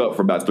broke up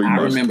for about 3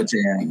 months. I remember,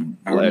 Chad.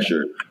 Last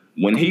year.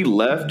 When he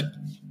left,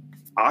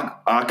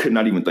 I could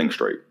not even think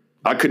straight.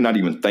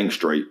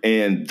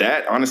 And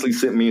that honestly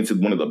sent me into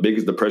one of the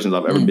biggest depressions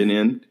I've ever been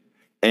in.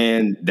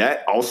 And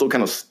that also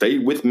kind of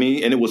stayed with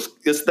me. And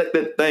it's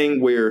that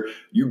thing where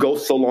you go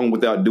so long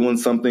without doing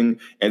something,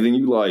 and then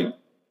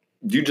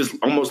you just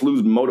almost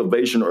lose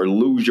motivation or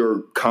lose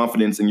your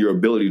confidence in your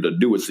ability to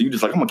do it. So you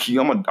just like,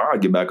 I'll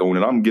get back on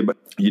it. I'm gonna get back.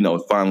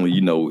 Finally,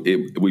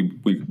 we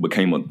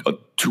became a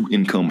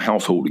 2-income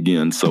household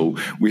again. So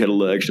we had a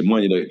little extra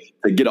money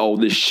to get all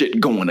this shit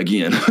going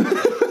again.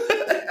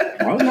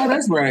 Oh, no,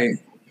 that's right.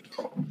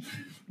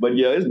 But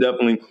yeah, it's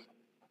definitely.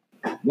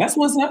 That's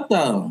what's up,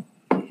 though.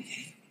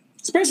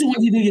 Especially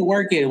when you do your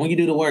work at it, when you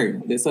do the work.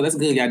 So that's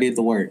good. Y'all did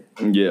the work.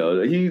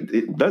 Yeah,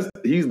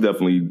 he's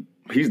definitely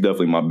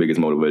my biggest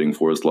motivating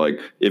force. Like,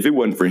 if it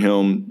wasn't for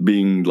him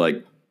being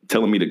like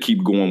telling me to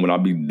keep going when I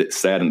be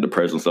sad and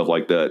depressed and stuff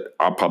like that,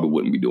 I probably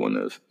wouldn't be doing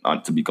this.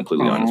 To be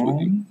completely honest with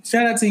you.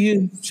 Shout out to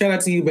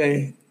you,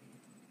 babe.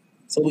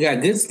 So we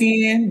got good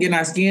skin, getting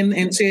our skin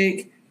in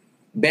check,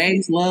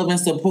 base, love, and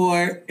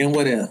support, and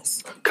what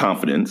else?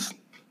 Confidence.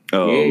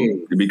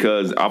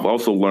 Because I've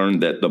also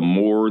learned that the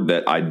more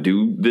that I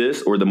do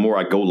this, or the more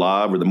I go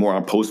live, or the more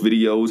I post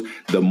videos,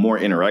 the more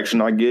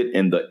interaction I get,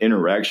 and the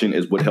interaction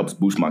is what helps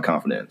boost my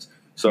confidence.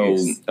 So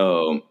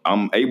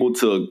I'm at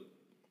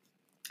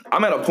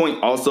a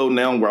point also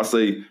now where I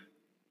say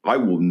I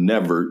will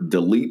never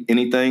delete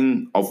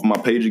anything off of my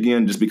page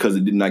again just because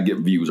it did not get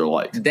views or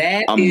likes.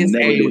 I'm never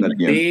doing that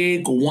again.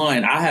 Big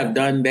one. I have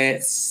done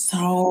that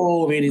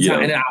so many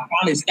times, and I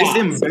finally stopped.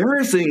 It's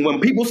embarrassing when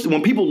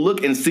people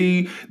look and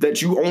see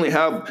that you only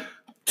have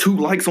 2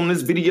 likes on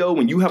this video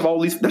and you have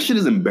all these. That shit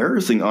is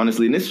embarrassing,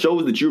 honestly, and it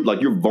shows that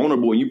you're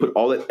vulnerable and you put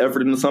all that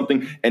effort into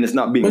something and it's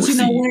not being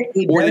received, you know what?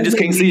 Or they just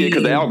can't see it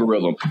because the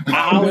algorithm.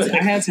 I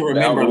had to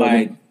remember,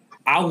 like,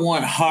 I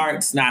want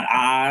hearts, not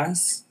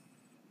eyes,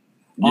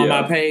 on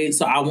my page.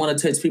 So I want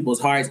to touch people's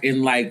hearts.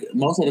 And like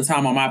most of the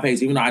time on my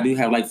page, even though I do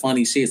have like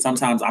funny shit,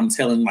 sometimes I'm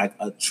telling like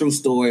a true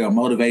story or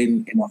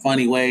motivating in a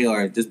funny way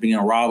or just being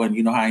raw, and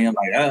you know how I am,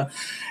 like,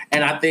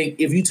 and I think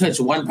if you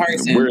touch one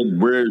person,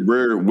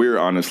 we're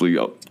honestly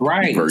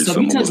right. So if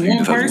you touch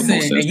one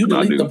person and you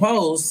delete the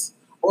post,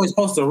 or it's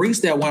supposed to reach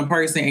that one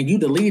person and you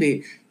delete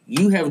it,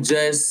 you have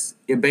just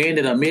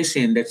abandoned a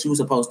mission that you were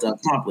supposed to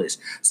accomplish.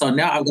 So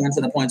now I've gotten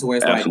to the point to where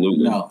it's like,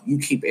 no, you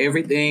keep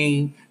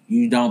everything.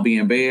 You don't be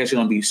embarrassed. You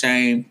don't be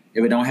ashamed.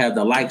 If it don't have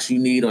the likes you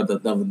need or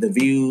the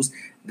views,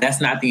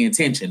 that's not the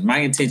intention. My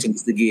intention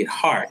is to get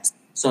hearts.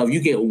 So if you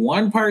get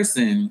one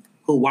person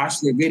who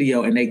watched your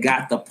video and they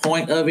got the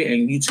point of it,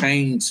 and you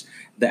change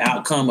the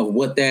outcome of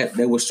what that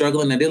they were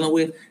struggling and dealing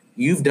with,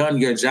 you've done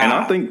your job. And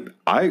I think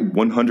I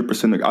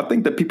 100%. I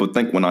think that people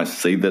think when I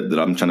say that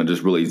I'm trying to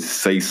just really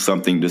say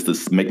something just to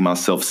make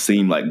myself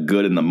seem like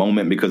good in the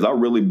moment, because I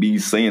really be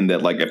saying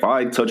that, like, if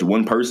I touch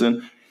one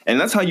person. And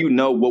that's how you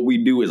know what we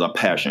do is a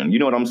passion. You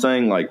know what I'm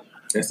saying? Like,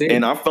 that's it.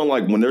 And I feel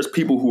like when there's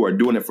people who are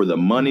doing it for the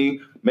money,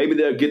 maybe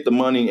they'll get the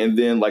money and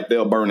then like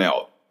they'll burn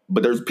out.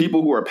 But there's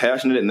people who are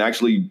passionate and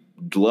actually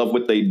love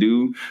what they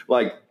do.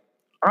 Like,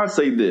 I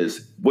say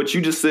this, what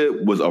you just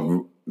said was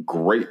a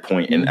great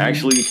point. And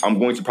actually, I'm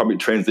going to probably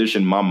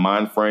transition my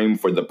mind frame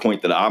for the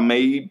point that I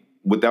made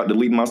without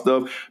deleting my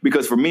stuff.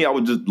 Because for me, I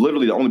was just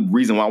literally the only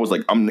reason why I was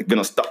like, I'm going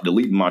to stop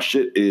deleting my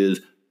shit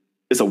is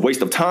it's a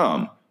waste of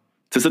time.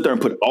 To sit there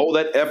and put all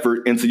that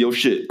effort into your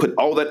shit, put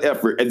all that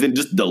effort, and then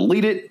just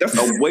delete it, that's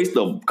a waste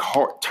of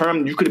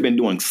time. You could have been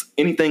doing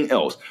anything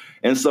else.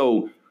 And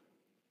so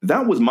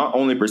that was my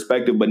only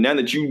perspective. But now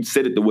that you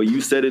said it the way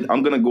you said it,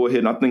 I'm going to go ahead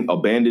and I think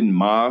abandon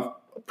my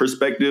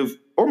perspective,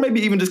 or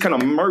maybe even just kind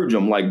of merge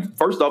them. Like,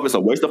 first off, it's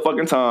a waste of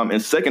fucking time.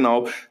 And second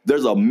off,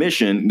 there's a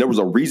mission. There was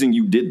a reason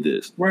you did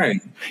this.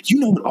 Right. You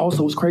know what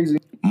also is crazy?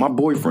 My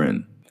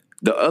boyfriend,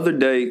 the other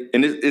day,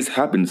 and it's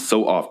happened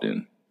so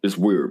often. It's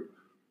weird.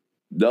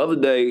 The other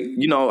day,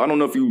 you know, I don't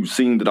know if you've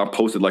seen that I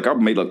posted, like, I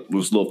made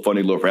this little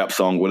funny little rap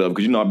song, whatever,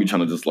 because, you know, I'll be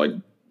trying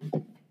to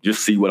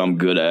just see what I'm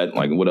good at,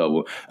 like,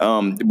 whatever.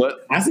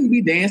 But I see you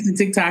be dancing,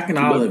 TikTok, and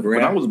all of it,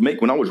 right?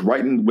 When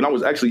I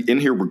was actually in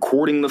here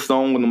recording the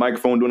song with the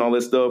microphone, doing all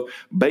that stuff,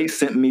 Bay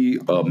sent me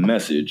a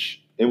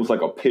message. It was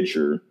like a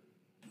picture.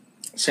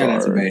 Shout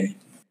out to Bay.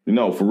 You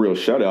know, for real,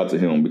 shout out to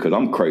him, because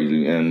I'm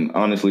crazy, and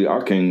honestly, I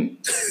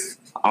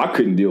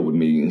couldn't deal with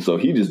me, and so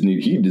he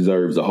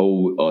deserves a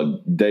whole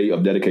day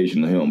of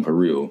dedication to him, for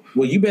real.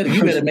 Well, you better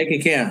make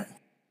it count.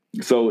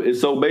 So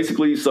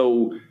basically,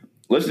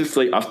 let's just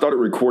say I started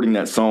recording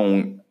that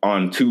song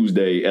on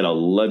Tuesday at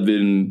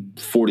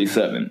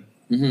 11:47.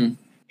 Mm-hmm.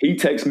 He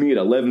texted me at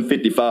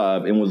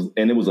 11:55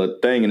 and it was a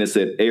thing, and it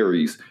said,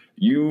 Aries,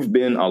 you've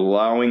been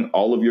allowing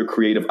all of your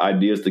creative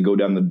ideas to go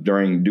down the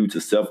drain due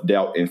to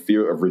self-doubt and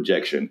fear of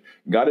rejection.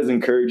 God is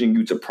encouraging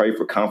you to pray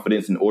for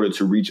confidence in order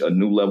to reach a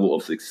new level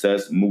of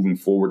success moving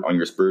forward on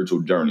your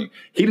spiritual journey.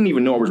 He didn't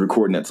even know I was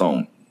recording that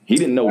song. He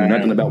didn't know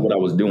nothing about what I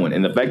was doing.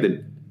 And the fact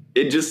that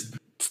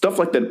stuff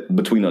like that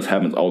between us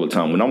happens all the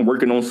time. When I'm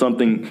working on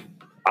something,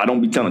 I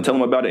don't be tell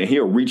him about it, and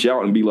he'll reach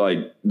out and be like,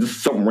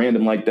 just something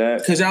random like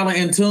that. Because y'all are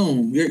in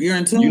tune. You're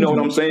in tune. You know what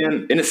I'm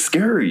saying? And it's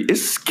scary.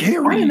 It's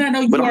scary. I did not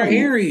know you are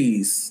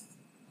Aries.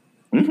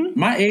 Mm-hmm.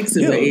 My ex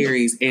is an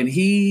Aries, and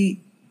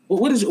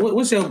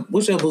what's your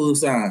boo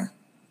sign?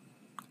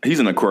 He's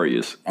an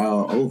Aquarius.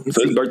 So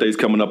his birthday's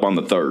coming up on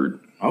the 3rd.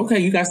 Okay,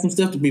 you got some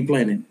stuff to be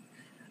planning.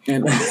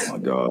 And oh my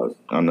God,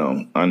 I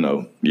know.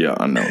 Yeah,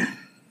 I know.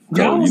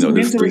 Y'all,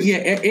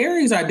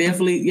 Aries are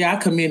definitely, I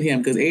commend him,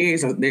 because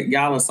Aries,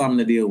 y'all are something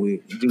to deal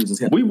with. Jesus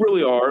help. We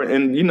really are.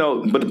 And,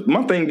 but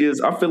my thing is,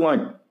 I feel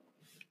like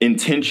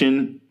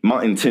intention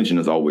my intention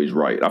is always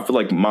right. I feel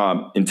like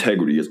my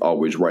integrity is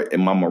always right,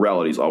 and my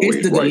morality is always right.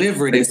 It's the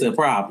delivery that's the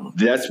problem.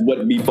 That's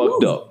what be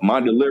fucked up. My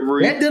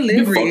delivery. That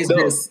delivery is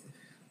just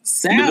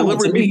sour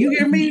to me. You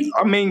hear me?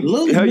 I mean,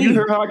 hell, you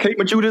hear how I came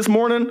at you this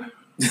morning?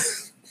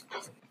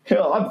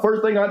 Hell,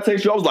 first thing I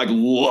text you, I was like,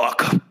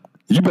 look,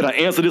 you better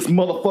answer this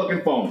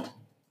motherfucking phone.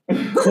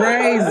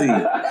 Crazy.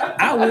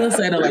 I will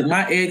say though, like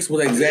my ex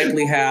was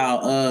exactly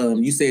how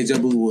you said your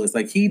boo was.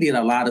 Like he did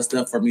a lot of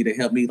stuff for me to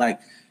help me. Like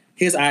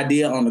his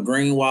idea on the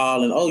green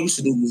wall and you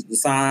should do the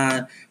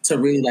sign to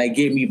really like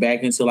get me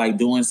back into like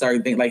doing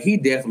certain things. Like he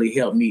definitely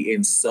helped me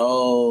in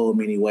so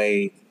many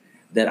ways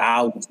that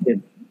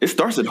it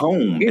starts at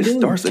home. It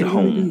starts at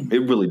home.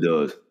 It really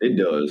does. It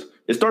does.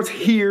 It starts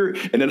here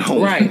and at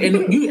home. Right.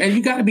 And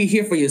you got to be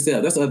here for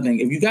yourself. That's the other thing.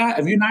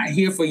 If you're not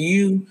here for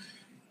you,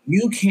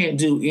 you can't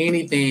do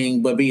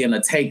anything but be in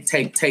a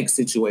take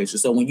situation.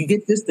 So when you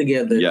get this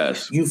together,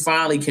 you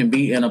finally can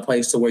be in a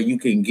place to where you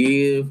can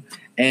give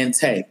and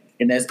take.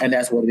 And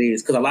that's what it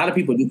is. Because a lot of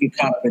people do get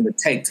caught up in the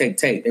take.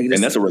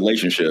 And that's a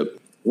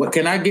relationship. What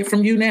can I get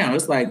from you now?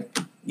 It's like,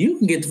 you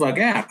can get the fuck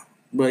out.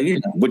 But you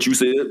know. What you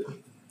said.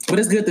 But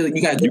it's good that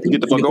you got you can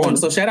get the fuck on.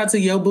 So shout out to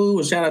Yo Boo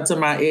and shout out to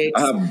my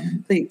ex.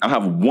 I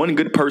have one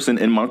good person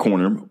in my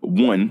corner.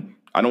 One.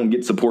 I don't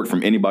get support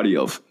from anybody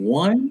else.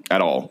 One?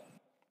 At all.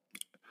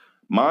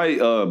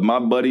 My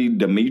buddy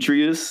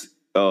Demetrius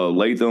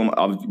Latham,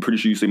 I'm pretty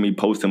sure you see me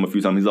post him a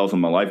few times. He's also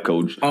my life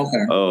coach.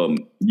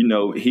 Okay. You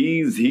know,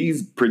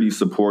 he's pretty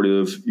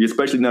supportive,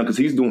 especially now because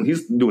he's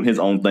doing his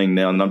own thing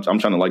now, and I'm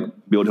trying to like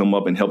build him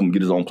up and help him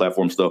get his own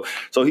platform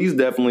stuff. So he's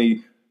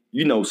definitely,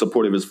 you know,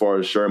 supportive as far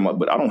as sharing my.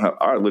 But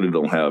I literally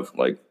don't have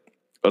like,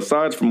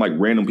 aside from like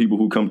random people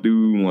who come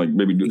through, like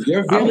maybe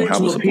your village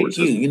will pick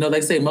you. You know,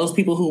 they say most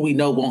people who we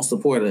know won't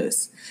support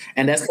us,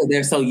 and that's because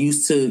they're so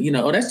used to, you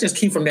know, that's just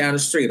Keith from down the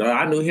street, or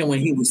I knew him when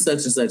he was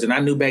such and such, and I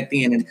knew back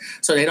then, and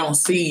so they don't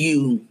see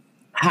you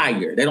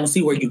higher. They don't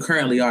see where you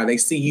currently are. They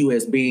see you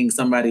as being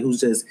somebody who's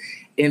just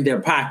in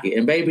their pocket.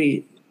 And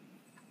baby,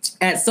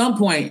 at some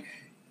point,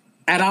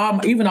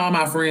 even all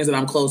my friends that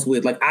I'm close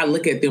with, like I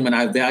look at them and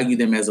I value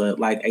them as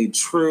a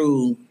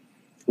true.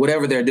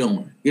 Whatever they're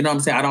doing. You know what I'm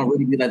saying? I don't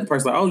really be like the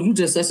person, like, oh, you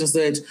just such and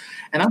such.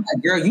 And I'm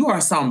like, girl, you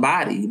are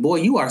somebody. Boy,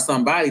 you are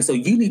somebody. So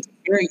you need to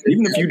carry yourself.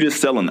 Even if you just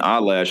selling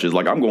eyelashes,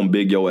 like I'm going to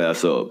big your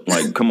ass up.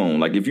 Like, come on.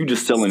 Like if you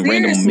just selling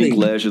random mink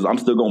lashes, I'm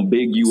still going to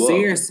big you up.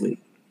 Seriously.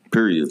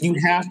 Period. You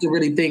have to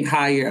really think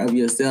higher of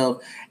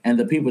yourself and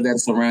the people that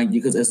surround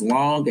you. Because as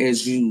long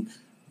as you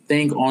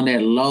think on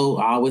that low,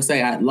 I always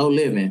say low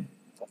living.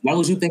 As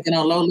long as you thinking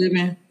on low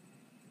living,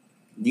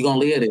 you're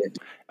going to live there.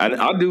 And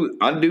I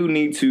do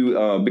need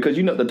to because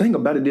you know the thing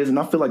about it is, and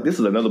I feel like this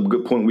is another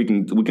good point we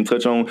can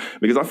touch on,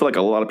 because I feel like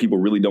a lot of people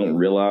really don't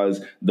realize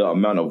the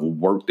amount of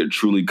work that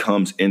truly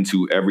comes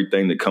into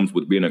everything that comes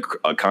with being a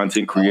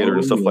content creator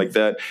and stuff like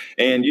that.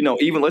 And you know,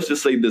 even let's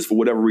just say this, for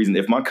whatever reason,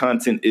 if my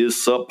content is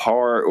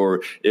subpar,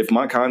 or if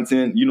my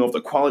content, you know, if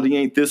the quality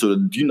ain't this, or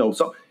you know,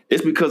 so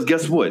it's because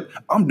guess what?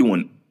 I'm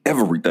doing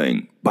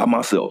everything by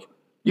myself.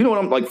 You know what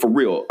I'm like, for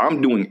real,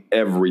 I'm doing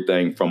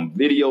everything from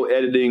video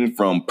editing,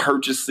 from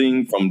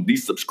purchasing, from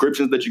these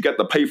subscriptions that you got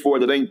to pay for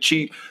that ain't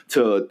cheap,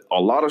 to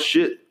a lot of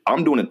shit.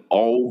 I'm doing it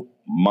all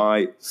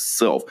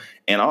myself.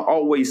 And I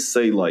always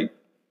say, like,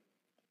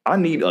 I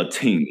need a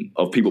team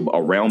of people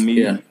around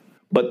me. Yeah.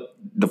 But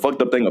the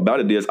fucked up thing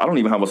about it is I don't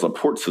even have a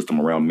support system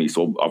around me.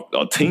 So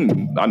a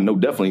team, I know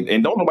definitely.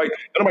 And nobody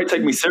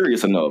take me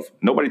serious enough.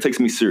 Nobody takes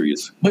me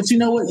serious. But you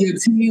know what? Your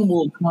team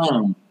will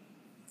come.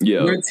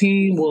 Yeah. Your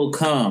team will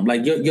come.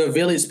 Like your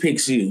village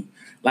picks you.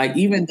 Like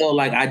even though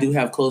like I do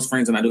have close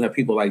friends and I do have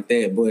people like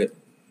that, but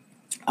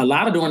a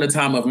lot of during the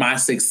time of my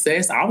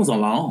success, I was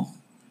alone.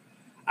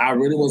 I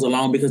really was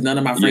alone because none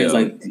of my friends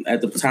like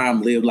at the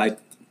time lived like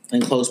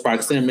in close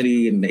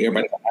proximity and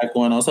everybody had life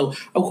going on. So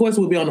of course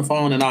we'd be on the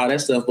phone and all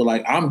that stuff, but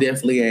like I'm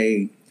definitely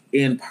a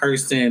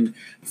in-person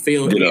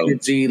feel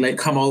energy, like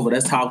come over,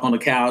 let's talk on the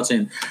couch.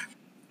 And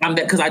I'm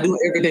that because I do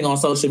everything on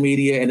social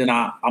media, and then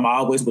I'm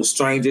always with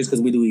strangers because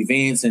we do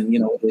events, and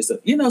so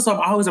I'm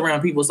always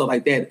around people. So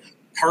like that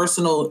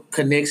personal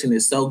connection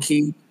is so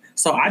key.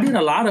 So I did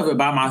a lot of it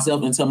by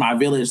myself until my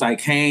village like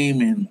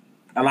came, and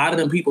a lot of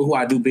them people who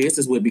I do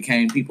business with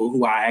became people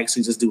who I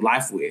actually just do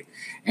life with,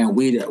 and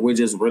we're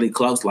just really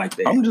close like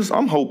that.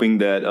 I'm hoping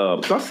that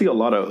because I see a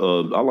lot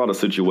of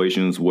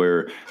situations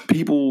where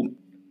people.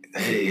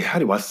 Hey, how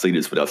do I say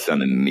this without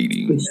sounding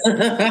needy?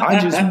 I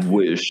just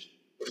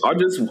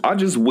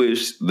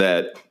wish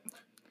that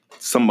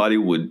somebody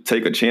would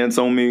take a chance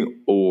on me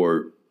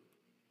or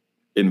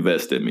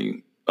invest in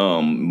me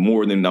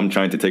more than I'm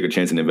trying to take a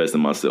chance and invest in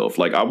myself.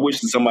 Like, I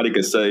wish somebody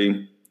could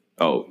say,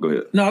 oh, go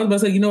ahead. No, I was about to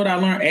say, you know what I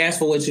learned? Ask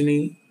for what you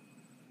need.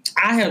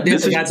 I have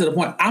definitely got to the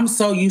point. I'm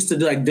so used to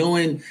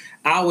doing,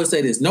 I always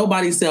say this,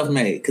 nobody's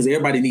self-made because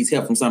everybody needs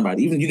help from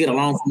somebody. Even if you get a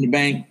loan from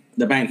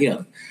the bank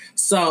helps.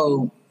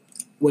 So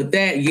with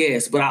that,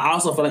 yes, but I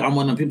also feel like I'm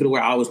one of the people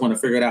where I always want to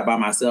figure it out by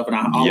myself, and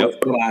I always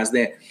realize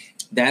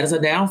that is a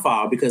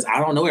downfall because I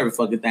don't know every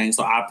fucking thing.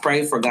 So I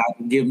pray for God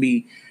to give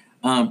me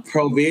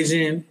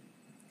provision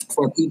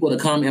for people to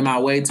come in my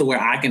way to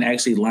where I can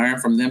actually learn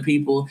from them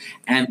people,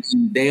 and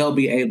they'll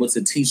be able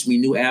to teach me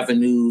new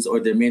avenues or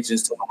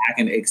dimensions so I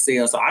can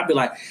excel. So I'd be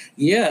like,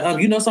 yeah,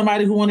 you know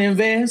somebody who want to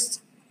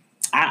invest?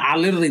 I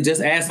literally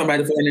just asked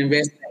somebody for an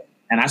investment,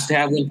 and I should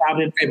have one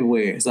probably in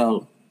February.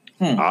 So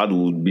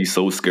I'd be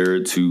so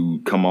scared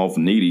to come off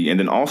needy. And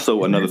then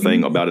also another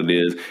thing about it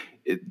is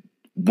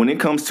when it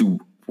comes to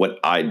what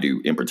I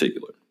do in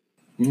particular,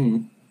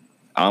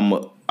 I'm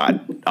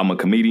a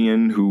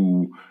comedian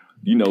who,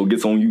 you know,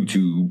 gets on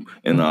YouTube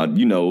and,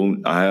 you know,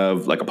 I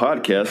have like a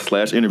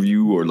podcast /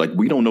 interview or like,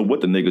 we don't know what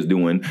the nigga's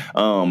doing.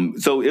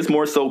 So it's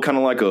more so kind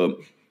of like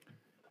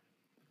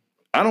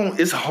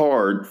it's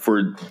hard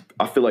for,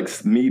 I feel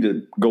like me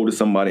to go to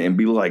somebody and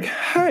be like,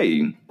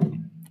 hey,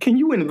 can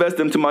you invest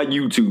into my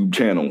YouTube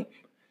channel?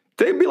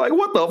 They'd be like,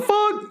 what the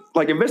fuck?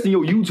 Like invest in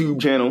your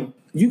YouTube channel.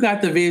 You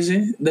got the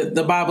vision.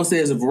 The Bible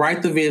says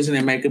write the vision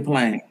and make it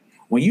plain.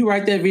 When you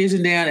write that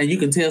vision down and you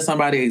can tell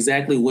somebody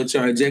exactly what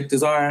your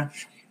objectives are.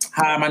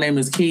 Hi, my name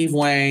is Keith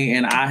Wayne,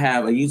 and I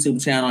have a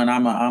YouTube channel, and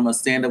I'm a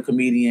stand-up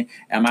comedian,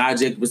 and my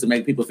objective is to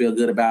make people feel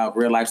good about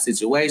real-life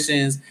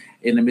situations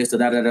in the midst of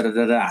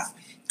da-da-da-da-da-da.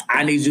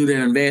 I need you to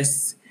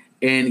invest,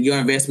 and your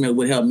investment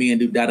would help me and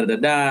do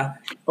da-da-da-da.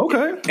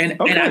 Okay.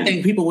 And I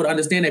think people would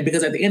understand that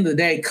because at the end of the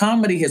day,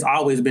 comedy has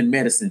always been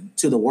medicine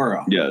to the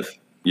world. Yes.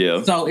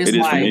 Yeah. So it's it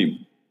is like, for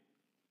me.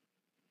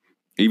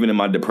 Even in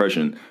my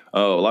depression,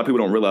 a lot of people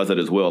don't realize that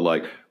as well.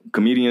 Like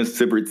comedians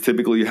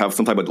typically have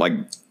some type of like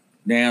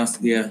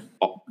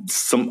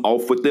some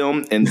off with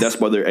them, and that's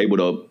why they're able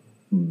to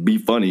be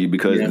funny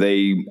because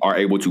they are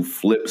able to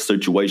flip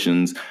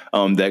situations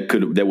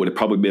that would have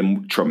probably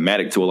been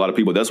traumatic to a lot of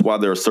people. That's why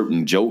there are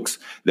certain jokes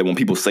that when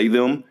people say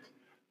them,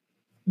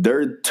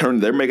 they're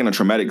making a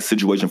traumatic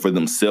situation for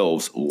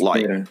themselves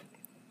light. Yeah.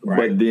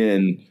 Right. But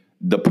then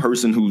the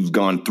person who's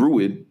gone through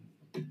it,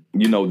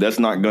 you know, that's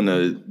not going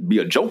to be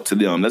a joke to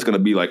them. That's going to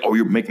be like, oh,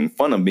 you're making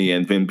fun of me.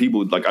 And then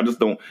people, like, I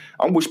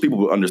wish people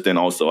would understand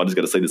also. I just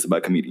got to say this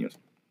about comedians.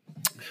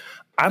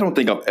 I don't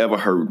think I've ever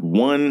heard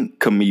one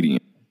comedian,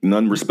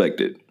 none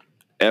respected,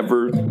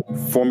 ever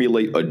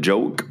formulate a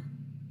joke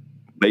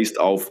based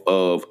off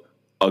of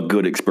a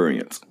good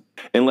experience.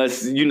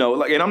 Unless, you know,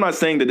 like, and I'm not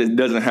saying that it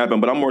doesn't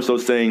happen, but I'm more so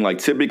saying like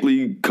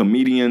typically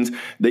comedians,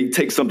 they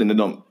take something that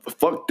done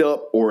fucked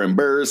up or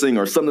embarrassing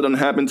or something that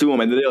doesn't happen to them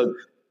and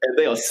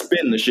they'll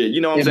spin the shit.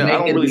 You know what I'm saying? I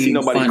don't really see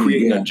nobody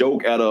creating a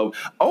joke out of,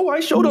 oh, I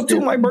showed up to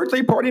my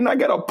birthday party and I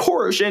got a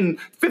Porsche and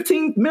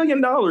 $15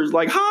 million.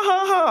 Like, ha,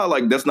 ha, ha.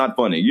 Like, that's not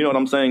funny. You know what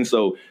I'm saying?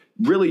 So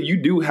really, you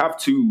do have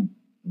to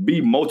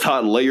be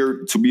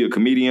multi-layered to be a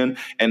comedian.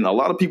 And a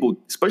lot of people,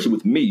 especially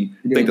with me,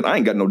 think that I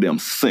ain't got no damn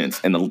sense.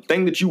 And the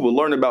thing that you will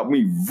learn about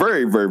me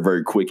very, very,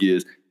 very quick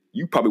is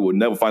you probably will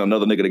never find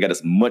another nigga that got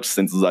as much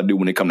sense as I do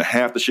when it comes to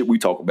half the shit we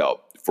talk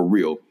about, for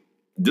real.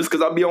 Just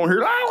because I be on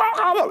here,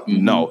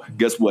 no,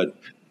 guess what?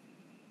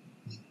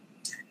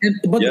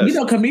 But you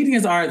know,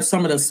 comedians are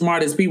some of the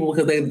smartest people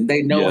because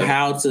they know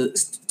how to.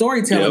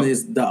 Storytelling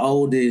is the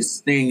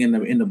oldest thing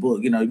in the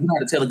book. You know how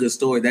to tell a good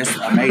story. That's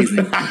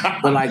amazing.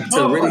 But like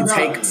to really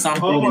take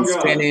something and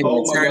spin it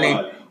or turn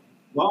it,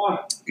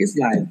 it's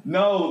like,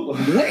 no.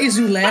 What is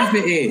you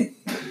laughing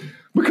at?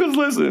 Because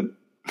listen,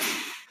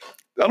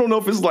 I don't know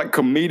if it's like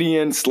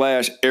comedian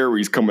 /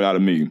 Aries coming out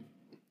of me.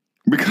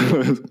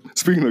 Because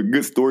speaking of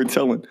good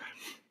storytelling,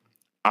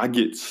 I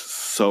get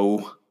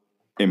so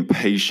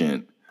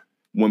impatient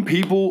when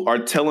people are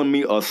telling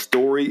me a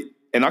story,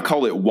 and I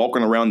call it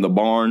walking around the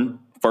barn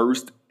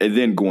first and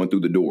then going through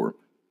the door.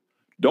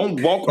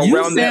 Don't walk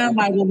around that. You sound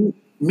like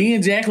me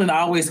and Jacqueline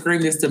always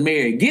scream this to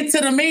Mary. Get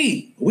to the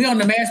meat. We on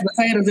the mashed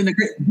potatoes in the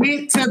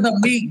get to the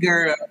meat,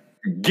 girl.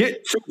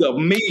 Get to the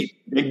meat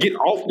and get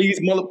off these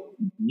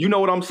you know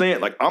what I'm saying?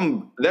 Like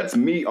that's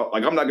me.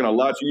 Like I'm not gonna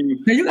lie to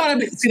you. Now you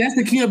gotta see that's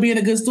the key of being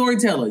a good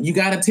storyteller. You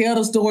gotta tell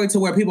the story to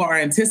where people are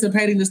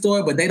anticipating the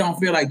story, but they don't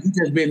feel like you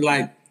just been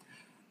like,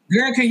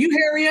 girl, can you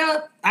hurry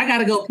up? I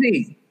gotta go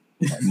pee.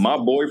 My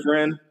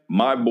boyfriend,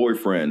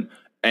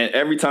 and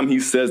every time he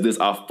says this,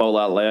 I fall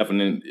out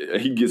laughing, and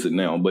he gets it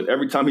now. But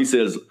every time he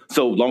says,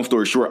 so long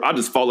story short, I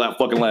just fall out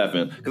fucking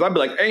laughing. Because I'd be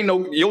like,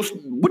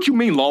 what you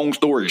mean long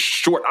story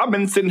short? I've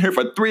been sitting here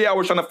for 3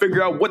 hours trying to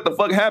figure out what the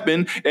fuck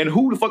happened and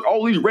who the fuck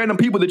all these random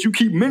people that you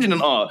keep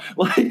mentioning are.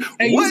 Like, and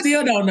what? You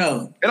still don't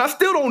know. And I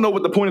still don't know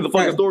what the point of the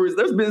fucking story is.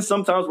 There's been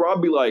some times where I'll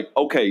be like,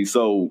 okay,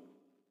 so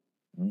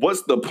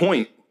what's the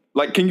point?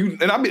 Like, can you,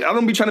 and I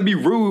don't be trying to be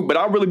rude, but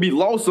I'll really be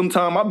lost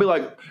sometime. I'll be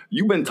like,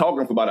 you've been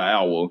talking for about an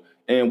hour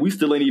and we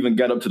still ain't even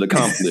got up to the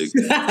conflict.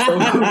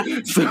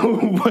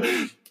 so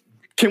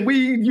can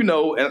we,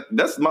 and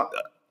that's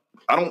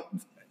I don't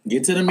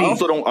get to the meat. I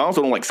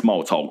also don't like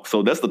small talk.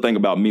 So that's the thing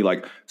about me.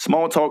 Like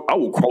small talk, I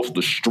will cross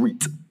the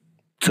street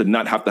to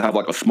not have to have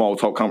like a small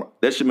talk.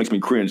 That shit makes me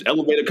cringe.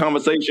 Elevated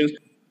conversations.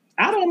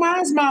 I don't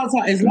mind small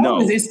talk as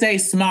long as it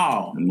stays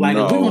small. Like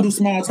if we're gonna do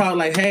small talk,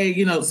 like hey,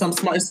 some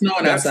small. It's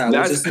snowing outside.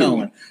 That's just cool.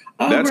 snowing.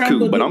 That's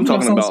cool, but I'm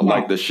talking about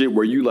like the shit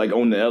where you like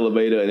on the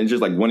elevator and it's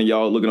just like one of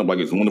y'all looking up like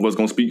is one of us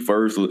gonna speak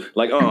first? Or,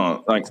 like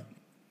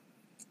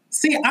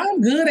See,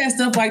 I'm good at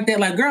stuff like that.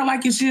 Like, girl,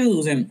 like your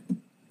shoes. And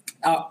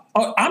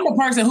I'm the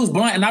person who's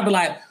blunt, and I'll be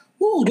like,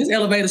 ooh, this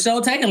elevator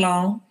show taking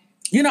long.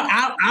 You know,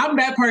 I'm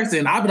that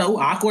person. I'll be like, ooh,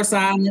 awkward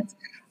silence.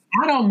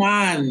 I don't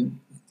mind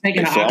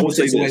taking an awkward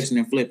situation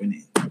and flipping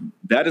it.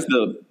 That's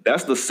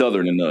the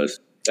Southern in us.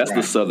 That's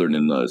the Southern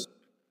in us.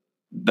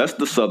 That's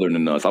the Southern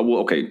in us. Let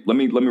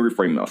me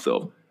reframe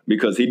myself.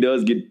 Because he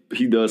does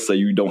say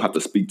you don't have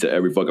to speak to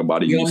every fucking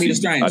body you see.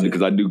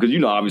 Because I do. Because, you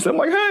know, obviously I'm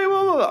like, hey,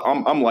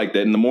 I'm like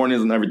that in the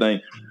mornings and everything.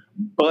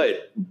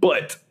 But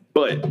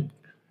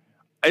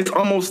it's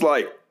almost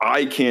like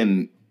I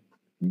can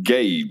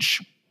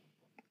gauge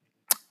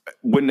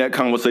when that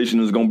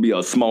conversation is going to be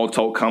a small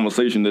talk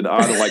conversation that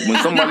I like.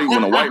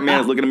 When a white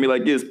man's looking at me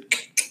like this,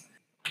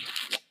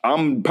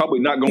 I'm probably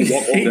not going to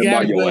walk over there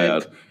by your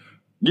ass.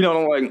 You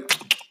know, I'm like,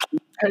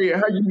 hey,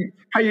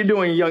 how you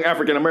doing, young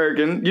African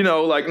American? You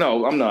know, like,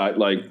 no, I'm not.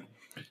 Like,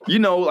 you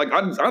know, like,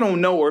 I don't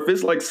know, or if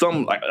it's like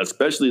some, like,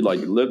 especially like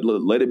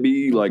let it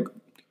be, like,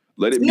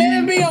 let it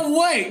be a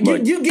what?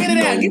 Like, you get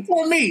it out. You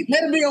tell me.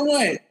 Let it be a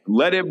what?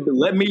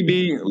 Let me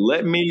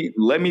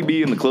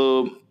be in the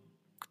club,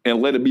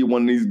 and let it be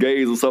one of these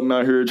gays or something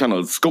out here trying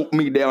to scope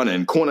me down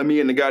and corner me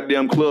in the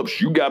goddamn club.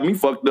 You got me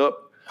fucked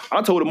up.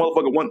 I told a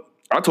motherfucker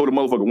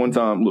one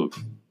time, look,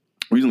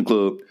 we was in the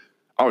club.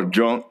 I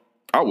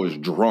was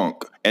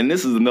drunk. And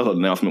this is another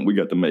announcement we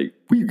got to make.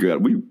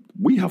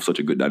 We have such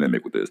a good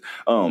dynamic with this.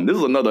 This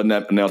is another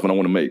announcement I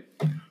want to make.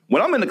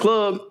 When I'm in the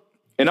club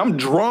and I'm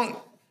drunk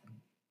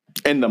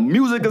and the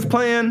music is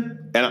playing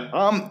and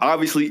I'm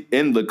obviously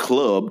in the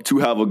club to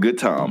have a good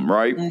time,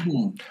 right?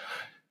 Mm-hmm.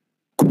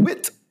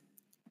 Quit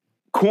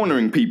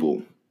cornering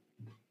people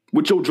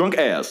with your drunk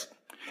ass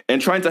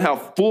and trying to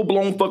have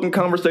full-blown fucking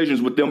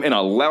conversations with them in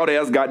a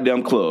loud-ass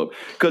goddamn club.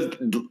 Because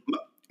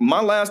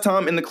my last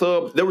time in the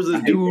club, there was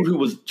this dude who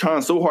was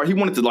trying so hard. He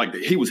wanted to, like,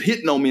 he was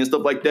hitting on me and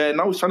stuff like that.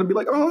 And I was trying to be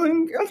like, oh,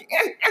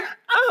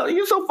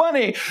 you're so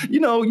funny.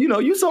 You know,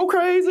 you're so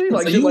crazy.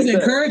 Like, so you was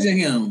encouraging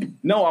him.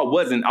 No, I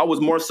wasn't. I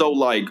was more so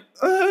like,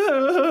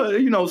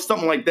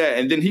 something like that.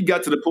 And then he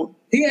got to the point.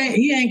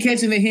 He ain't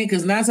catching the hint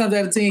because 9 times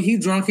out of 10, he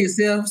drunk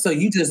himself. So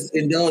you just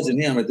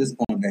indulging him at this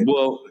point, baby.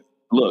 Well,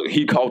 look,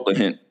 he caught the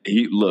hint.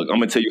 I'm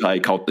going to tell you how he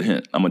caught the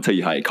hint. I'm going to tell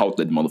you how he caught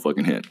that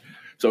motherfucking hint.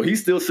 So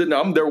he's still sitting there.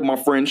 I'm there with my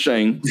friend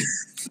Shane,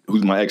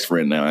 who's my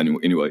ex-friend now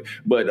anyway.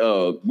 But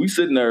we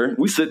sitting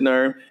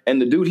there,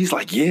 and the dude, he's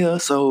like, yeah,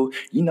 so,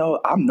 you know,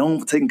 I'm known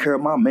for taking care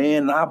of my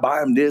man, and I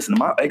buy him this, and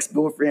my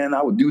ex-girlfriend,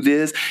 I would do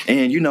this.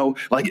 And, you know,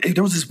 like,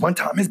 there was this one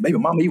time his baby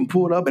mama even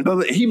pulled up, and blah,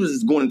 blah, blah. He was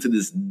just going into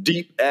this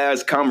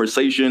deep-ass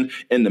conversation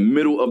in the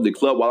middle of the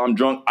club while I'm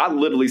drunk. I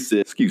literally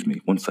said, excuse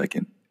me, 1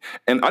 second.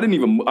 And I didn't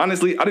even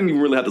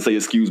really have to say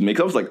excuse me,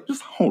 because I was like,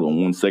 just hold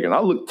on 1 second. I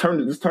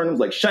turned and was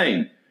like,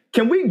 Shane,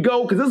 can we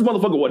go? Because this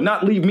motherfucker would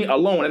not leave me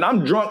alone. And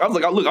I'm drunk. I was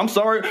like, look, I'm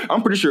sorry.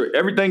 I'm pretty sure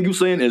everything you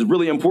saying is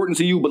really important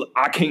to you, but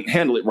I can't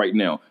handle it right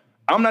now.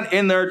 I'm not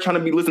in there trying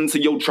to be listening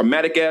to your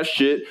traumatic ass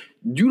shit.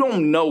 You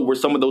don't know where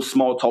some of those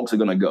small talks are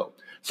going to go.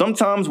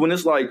 Sometimes when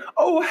it's like,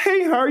 oh,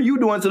 hey, how are you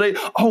doing today?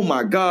 Oh,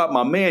 my God,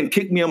 my man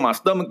kicked me in my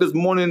stomach this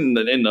morning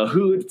and the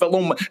hood fell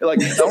on my,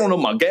 like, I don't know,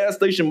 my gas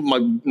station,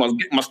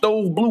 my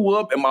stove blew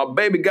up and my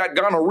baby got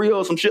gonorrhea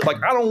or some shit.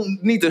 Like, I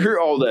don't need to hear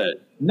all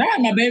that.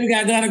 Not my baby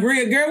got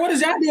gonorrhea. Girl, what is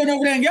y'all doing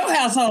over there in your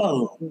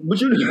household?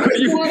 But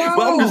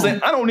I'm just saying,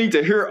 I don't need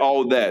to hear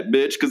all that,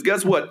 bitch, because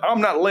guess what?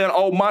 I'm not laying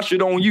all my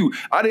shit on you.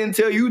 I didn't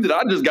tell you that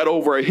I just got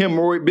over a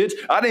hemorrhoid, bitch.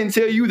 I didn't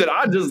tell you that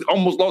I just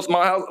almost lost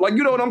my house. Like,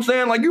 you know what I'm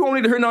saying? Like, you don't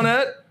need to hear none of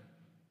that.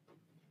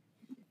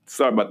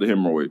 Sorry about the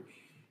hemorrhoid.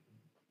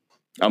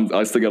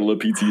 I still got a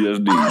little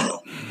PTSD.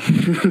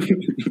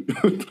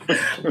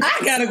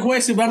 I got a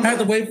question, but I'm going to have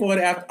to wait for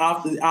it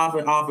off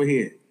of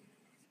here.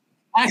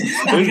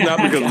 It's not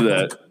because of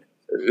that.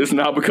 It's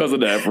not because of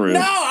that, friend. No,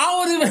 I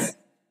wouldn't even.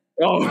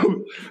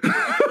 Oh.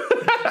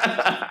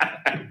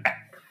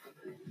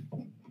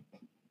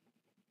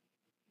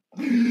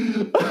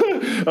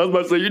 I was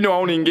about to say, you know, I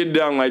don't even get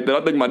down like that.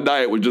 I think my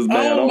diet was just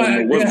bad. Oh, I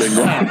don't know what's been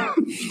going.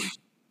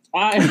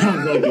 I am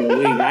fucking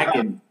weak. I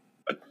can.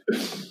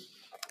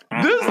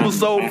 This was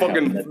so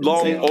fucking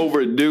long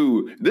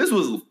overdue. This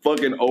was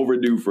fucking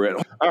overdue, Fred.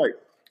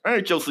 All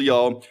right, Chelsea,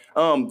 y'all.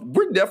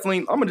 We're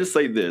definitely, I'm going to just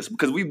say this,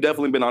 because we've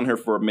definitely been on here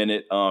for a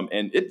minute,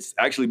 and it's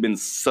actually been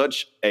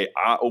such an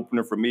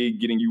eye-opener for me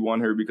getting you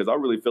on here, because I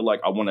really feel like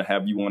I want to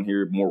have you on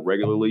here more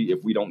regularly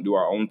if we don't do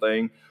our own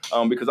thing,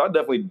 because I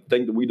definitely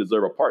think that we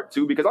deserve a part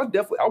two, because I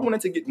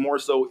wanted to get more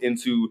so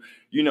into,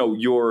 you know,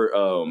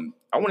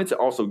 I wanted to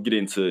also get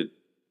into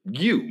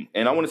you,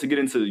 and I wanted to get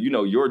into, you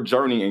know, your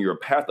journey and your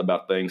path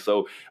about things,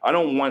 so I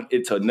don't want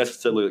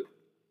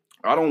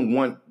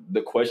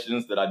the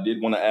questions that I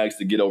did want to ask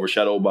to get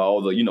overshadowed by all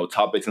the, you know,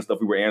 topics and stuff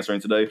we were answering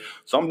today.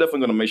 So I'm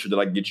definitely going to make sure that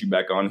I get you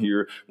back on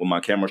here when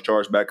my camera's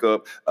charged back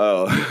up.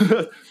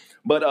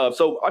 But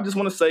so I just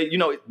want to say, you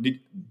know,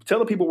 tell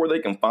the people where they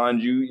can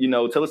find you. You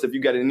know, tell us if you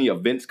got any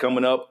events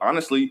coming up.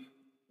 Honestly,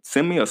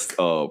 send me a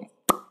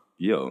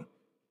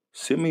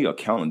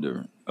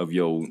calendar of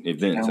your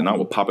events, and I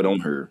will pop it on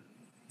her.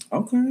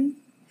 Okay.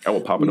 I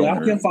will pop it Y'all on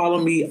here. can follow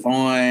me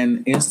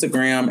on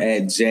Instagram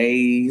at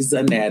Jay's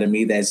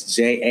Anatomy. That's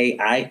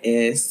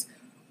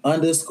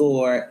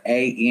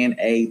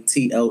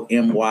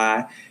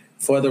JAIS_ANATOMY.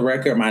 For the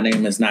record, my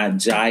name is not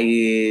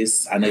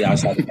Jayis. I know y'all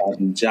try to call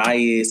me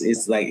Jayis.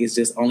 It's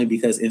just only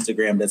because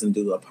Instagram doesn't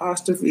do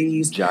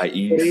apostrophes.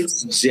 Jayis. But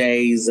it's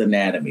Jay's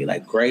Anatomy,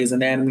 like Grey's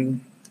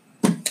Anatomy.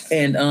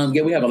 And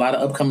we have a lot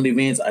of upcoming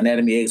events.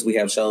 Anatomy X, we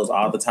have shows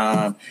all the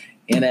time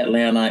in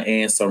Atlanta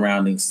and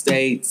surrounding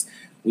states.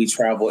 We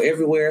travel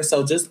everywhere.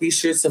 So just be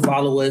sure to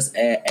follow us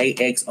at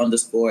AX_SIPN.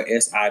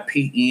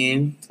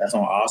 That's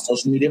on all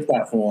social media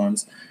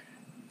platforms.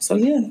 So,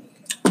 yeah.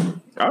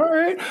 All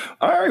right.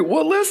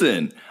 Well,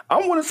 listen,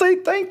 I want to say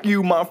thank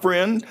you, my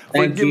friend,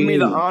 for giving me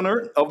the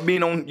honor of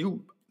being on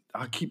you.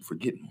 I keep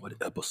forgetting what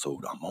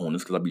episode I'm on.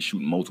 It's because I be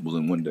shooting multiples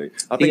in one day.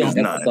 I think it's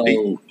 9, 8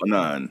 or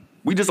 9.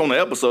 We just on the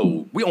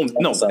episode.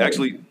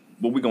 Actually,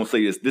 what we're going to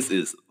say is this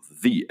is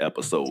the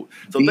episode.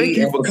 So thank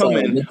you for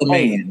coming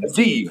on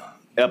the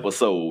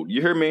episode.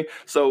 You hear me?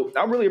 So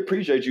I really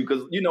appreciate you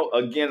because,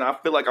 again, I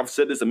feel like I've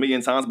said this a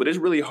million times, but it's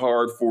really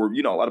hard for,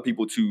 a lot of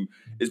people to,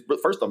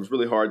 first off, it's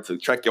really hard to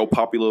track your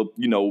popular,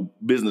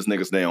 business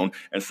niggas down.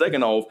 And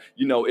second off,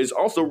 it's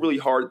also really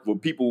hard for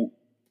people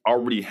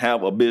already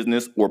have a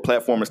business or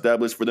platform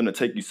established for them to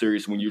take you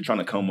serious when you're trying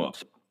to come up.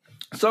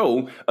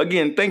 So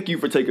again, thank you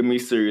for taking me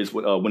serious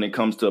when it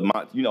comes to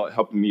my,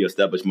 helping me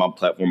establish my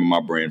platform and my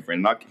brand,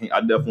 friend. And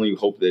I definitely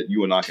hope that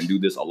you and I can do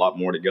this a lot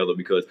more together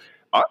because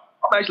I'm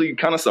actually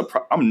kind of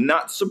surprised. I'm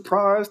not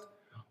surprised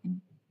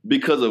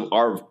because of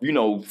our,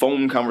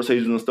 phone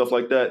conversations and stuff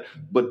like that.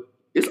 But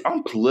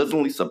I'm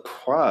pleasantly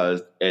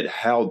surprised at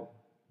how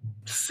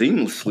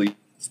seamlessly.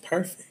 It's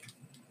perfect.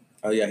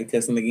 Oh yeah, he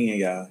cussing again,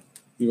 y'all.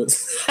 He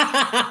was.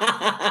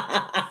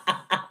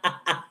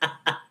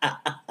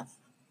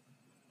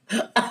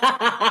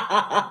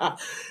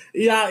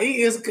 Yeah,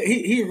 he is.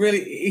 He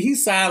really.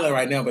 He's silent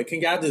right now. But can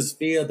y'all just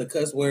feel the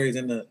cuss words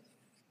in the?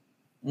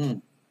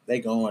 They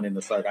going in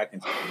the circle. I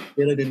can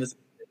feel it in the.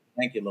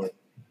 Thank you, Lord.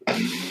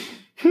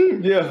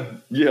 Yeah.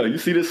 You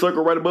see this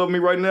circle right above me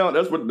right now?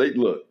 That's what they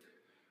look.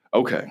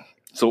 Okay.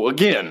 So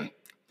again,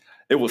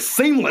 it was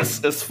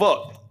seamless as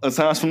fuck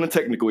aside from the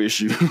technical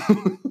issue.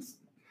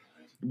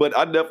 But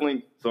I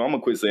definitely. So I'm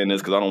gonna quit saying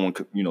this because I don't want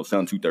to,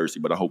 sound too thirsty.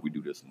 But I hope we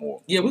do this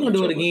more. Yeah, we're gonna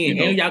do it again,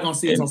 and y'all gonna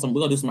see us on some.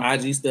 We're gonna do some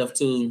IG stuff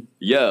too.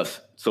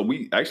 Yes. So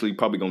we actually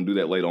probably gonna do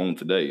that later on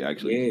today.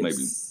 Actually,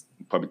 maybe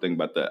probably think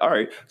about that. All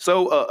right.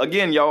 So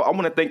again, y'all, I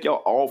want to thank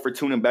y'all all for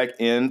tuning back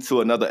in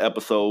to another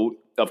episode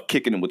of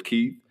Kicking It with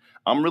Keith.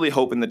 I'm really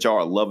hoping that y'all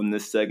are loving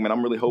this segment.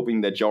 I'm really hoping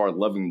that y'all are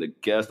loving the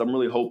guest. I'm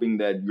really hoping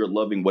that you're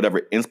loving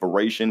whatever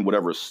inspiration,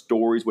 whatever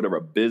stories,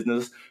 whatever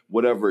business,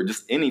 whatever,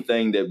 just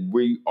anything that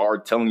we are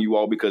telling you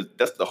all, because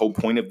that's the whole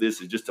point of this,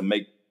 is just to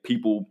make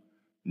people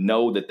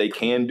know that they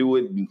can do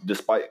it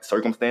despite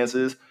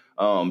circumstances.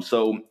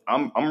 So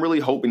I'm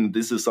really hoping that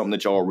this is something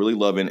that y'all are really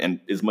loving, and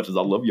as much as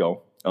I love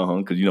y'all,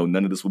 because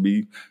none of this would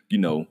be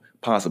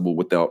possible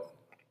without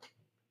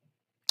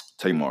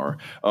Tamar.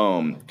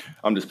 I'm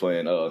just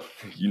playing.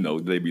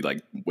 They be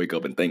like, wake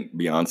up and thank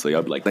Beyonce.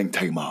 I'd be like, thank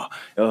Tamar.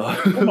 All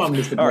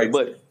right,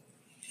 but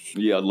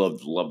yeah, I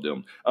love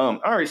them. All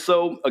right,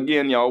 so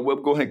again, y'all, we'll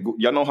go ahead.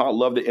 Y'all know how I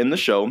love to end the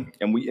show,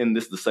 and we end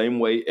this the same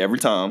way every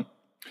time.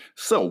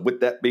 So with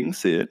that being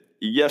said,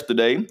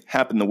 yesterday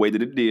happened the way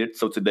that it did,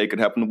 so today could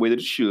happen the way that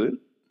it should.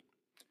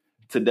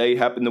 Today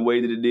happened the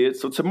way that it did,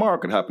 so tomorrow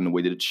could happen the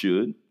way that it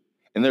should.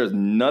 And there's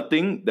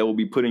nothing that will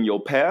be put in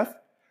your path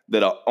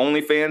that a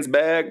OnlyFans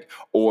bag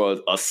or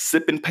a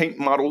sip and paint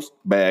models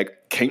bag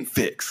can't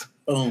fix.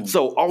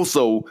 So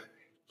also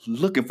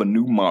looking for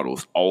new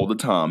models all the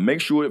time.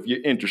 Make sure if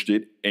you're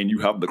interested and you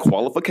have the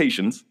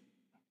qualifications,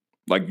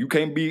 like you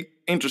can't be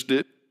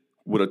interested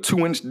with a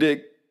 2-inch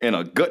dick and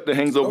a gut that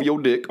hangs over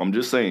your dick. I'm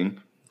just saying.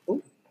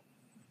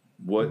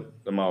 What?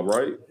 Am I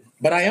right?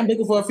 But I am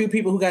looking for a few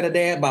people who got a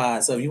dad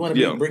bod. So if you want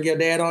to bring your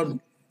dad on,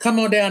 come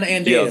on down to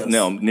Andales. Yes,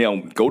 now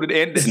go to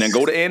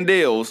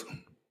Andales.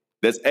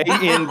 That's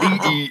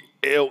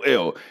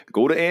Andell.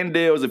 Go to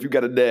Andales if you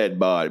got a dad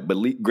bod. But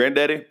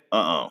Granddaddy,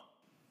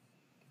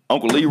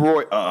 Uncle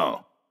Leroy,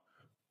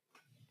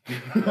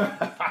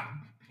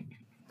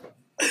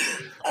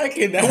 I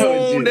cannot. Come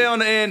on down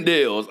to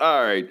Andales.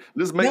 All right,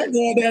 let's make.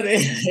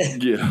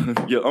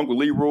 Yeah, Uncle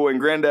Leroy and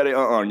Granddaddy.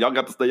 Y'all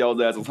got to stay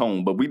y'all's asses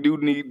home. But we do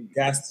need.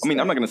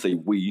 I'm not gonna say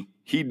we.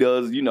 He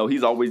does.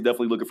 He's always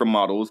definitely looking for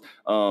models.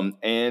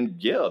 And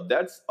yeah,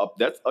 that's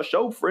a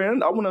show,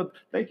 friend. I want to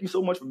thank you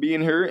so much for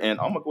being here. And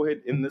I'm gonna go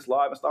ahead and end this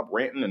live and stop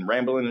ranting and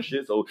rambling and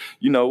shit. So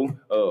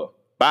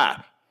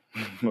bye.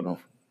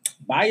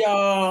 Bye,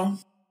 y'all.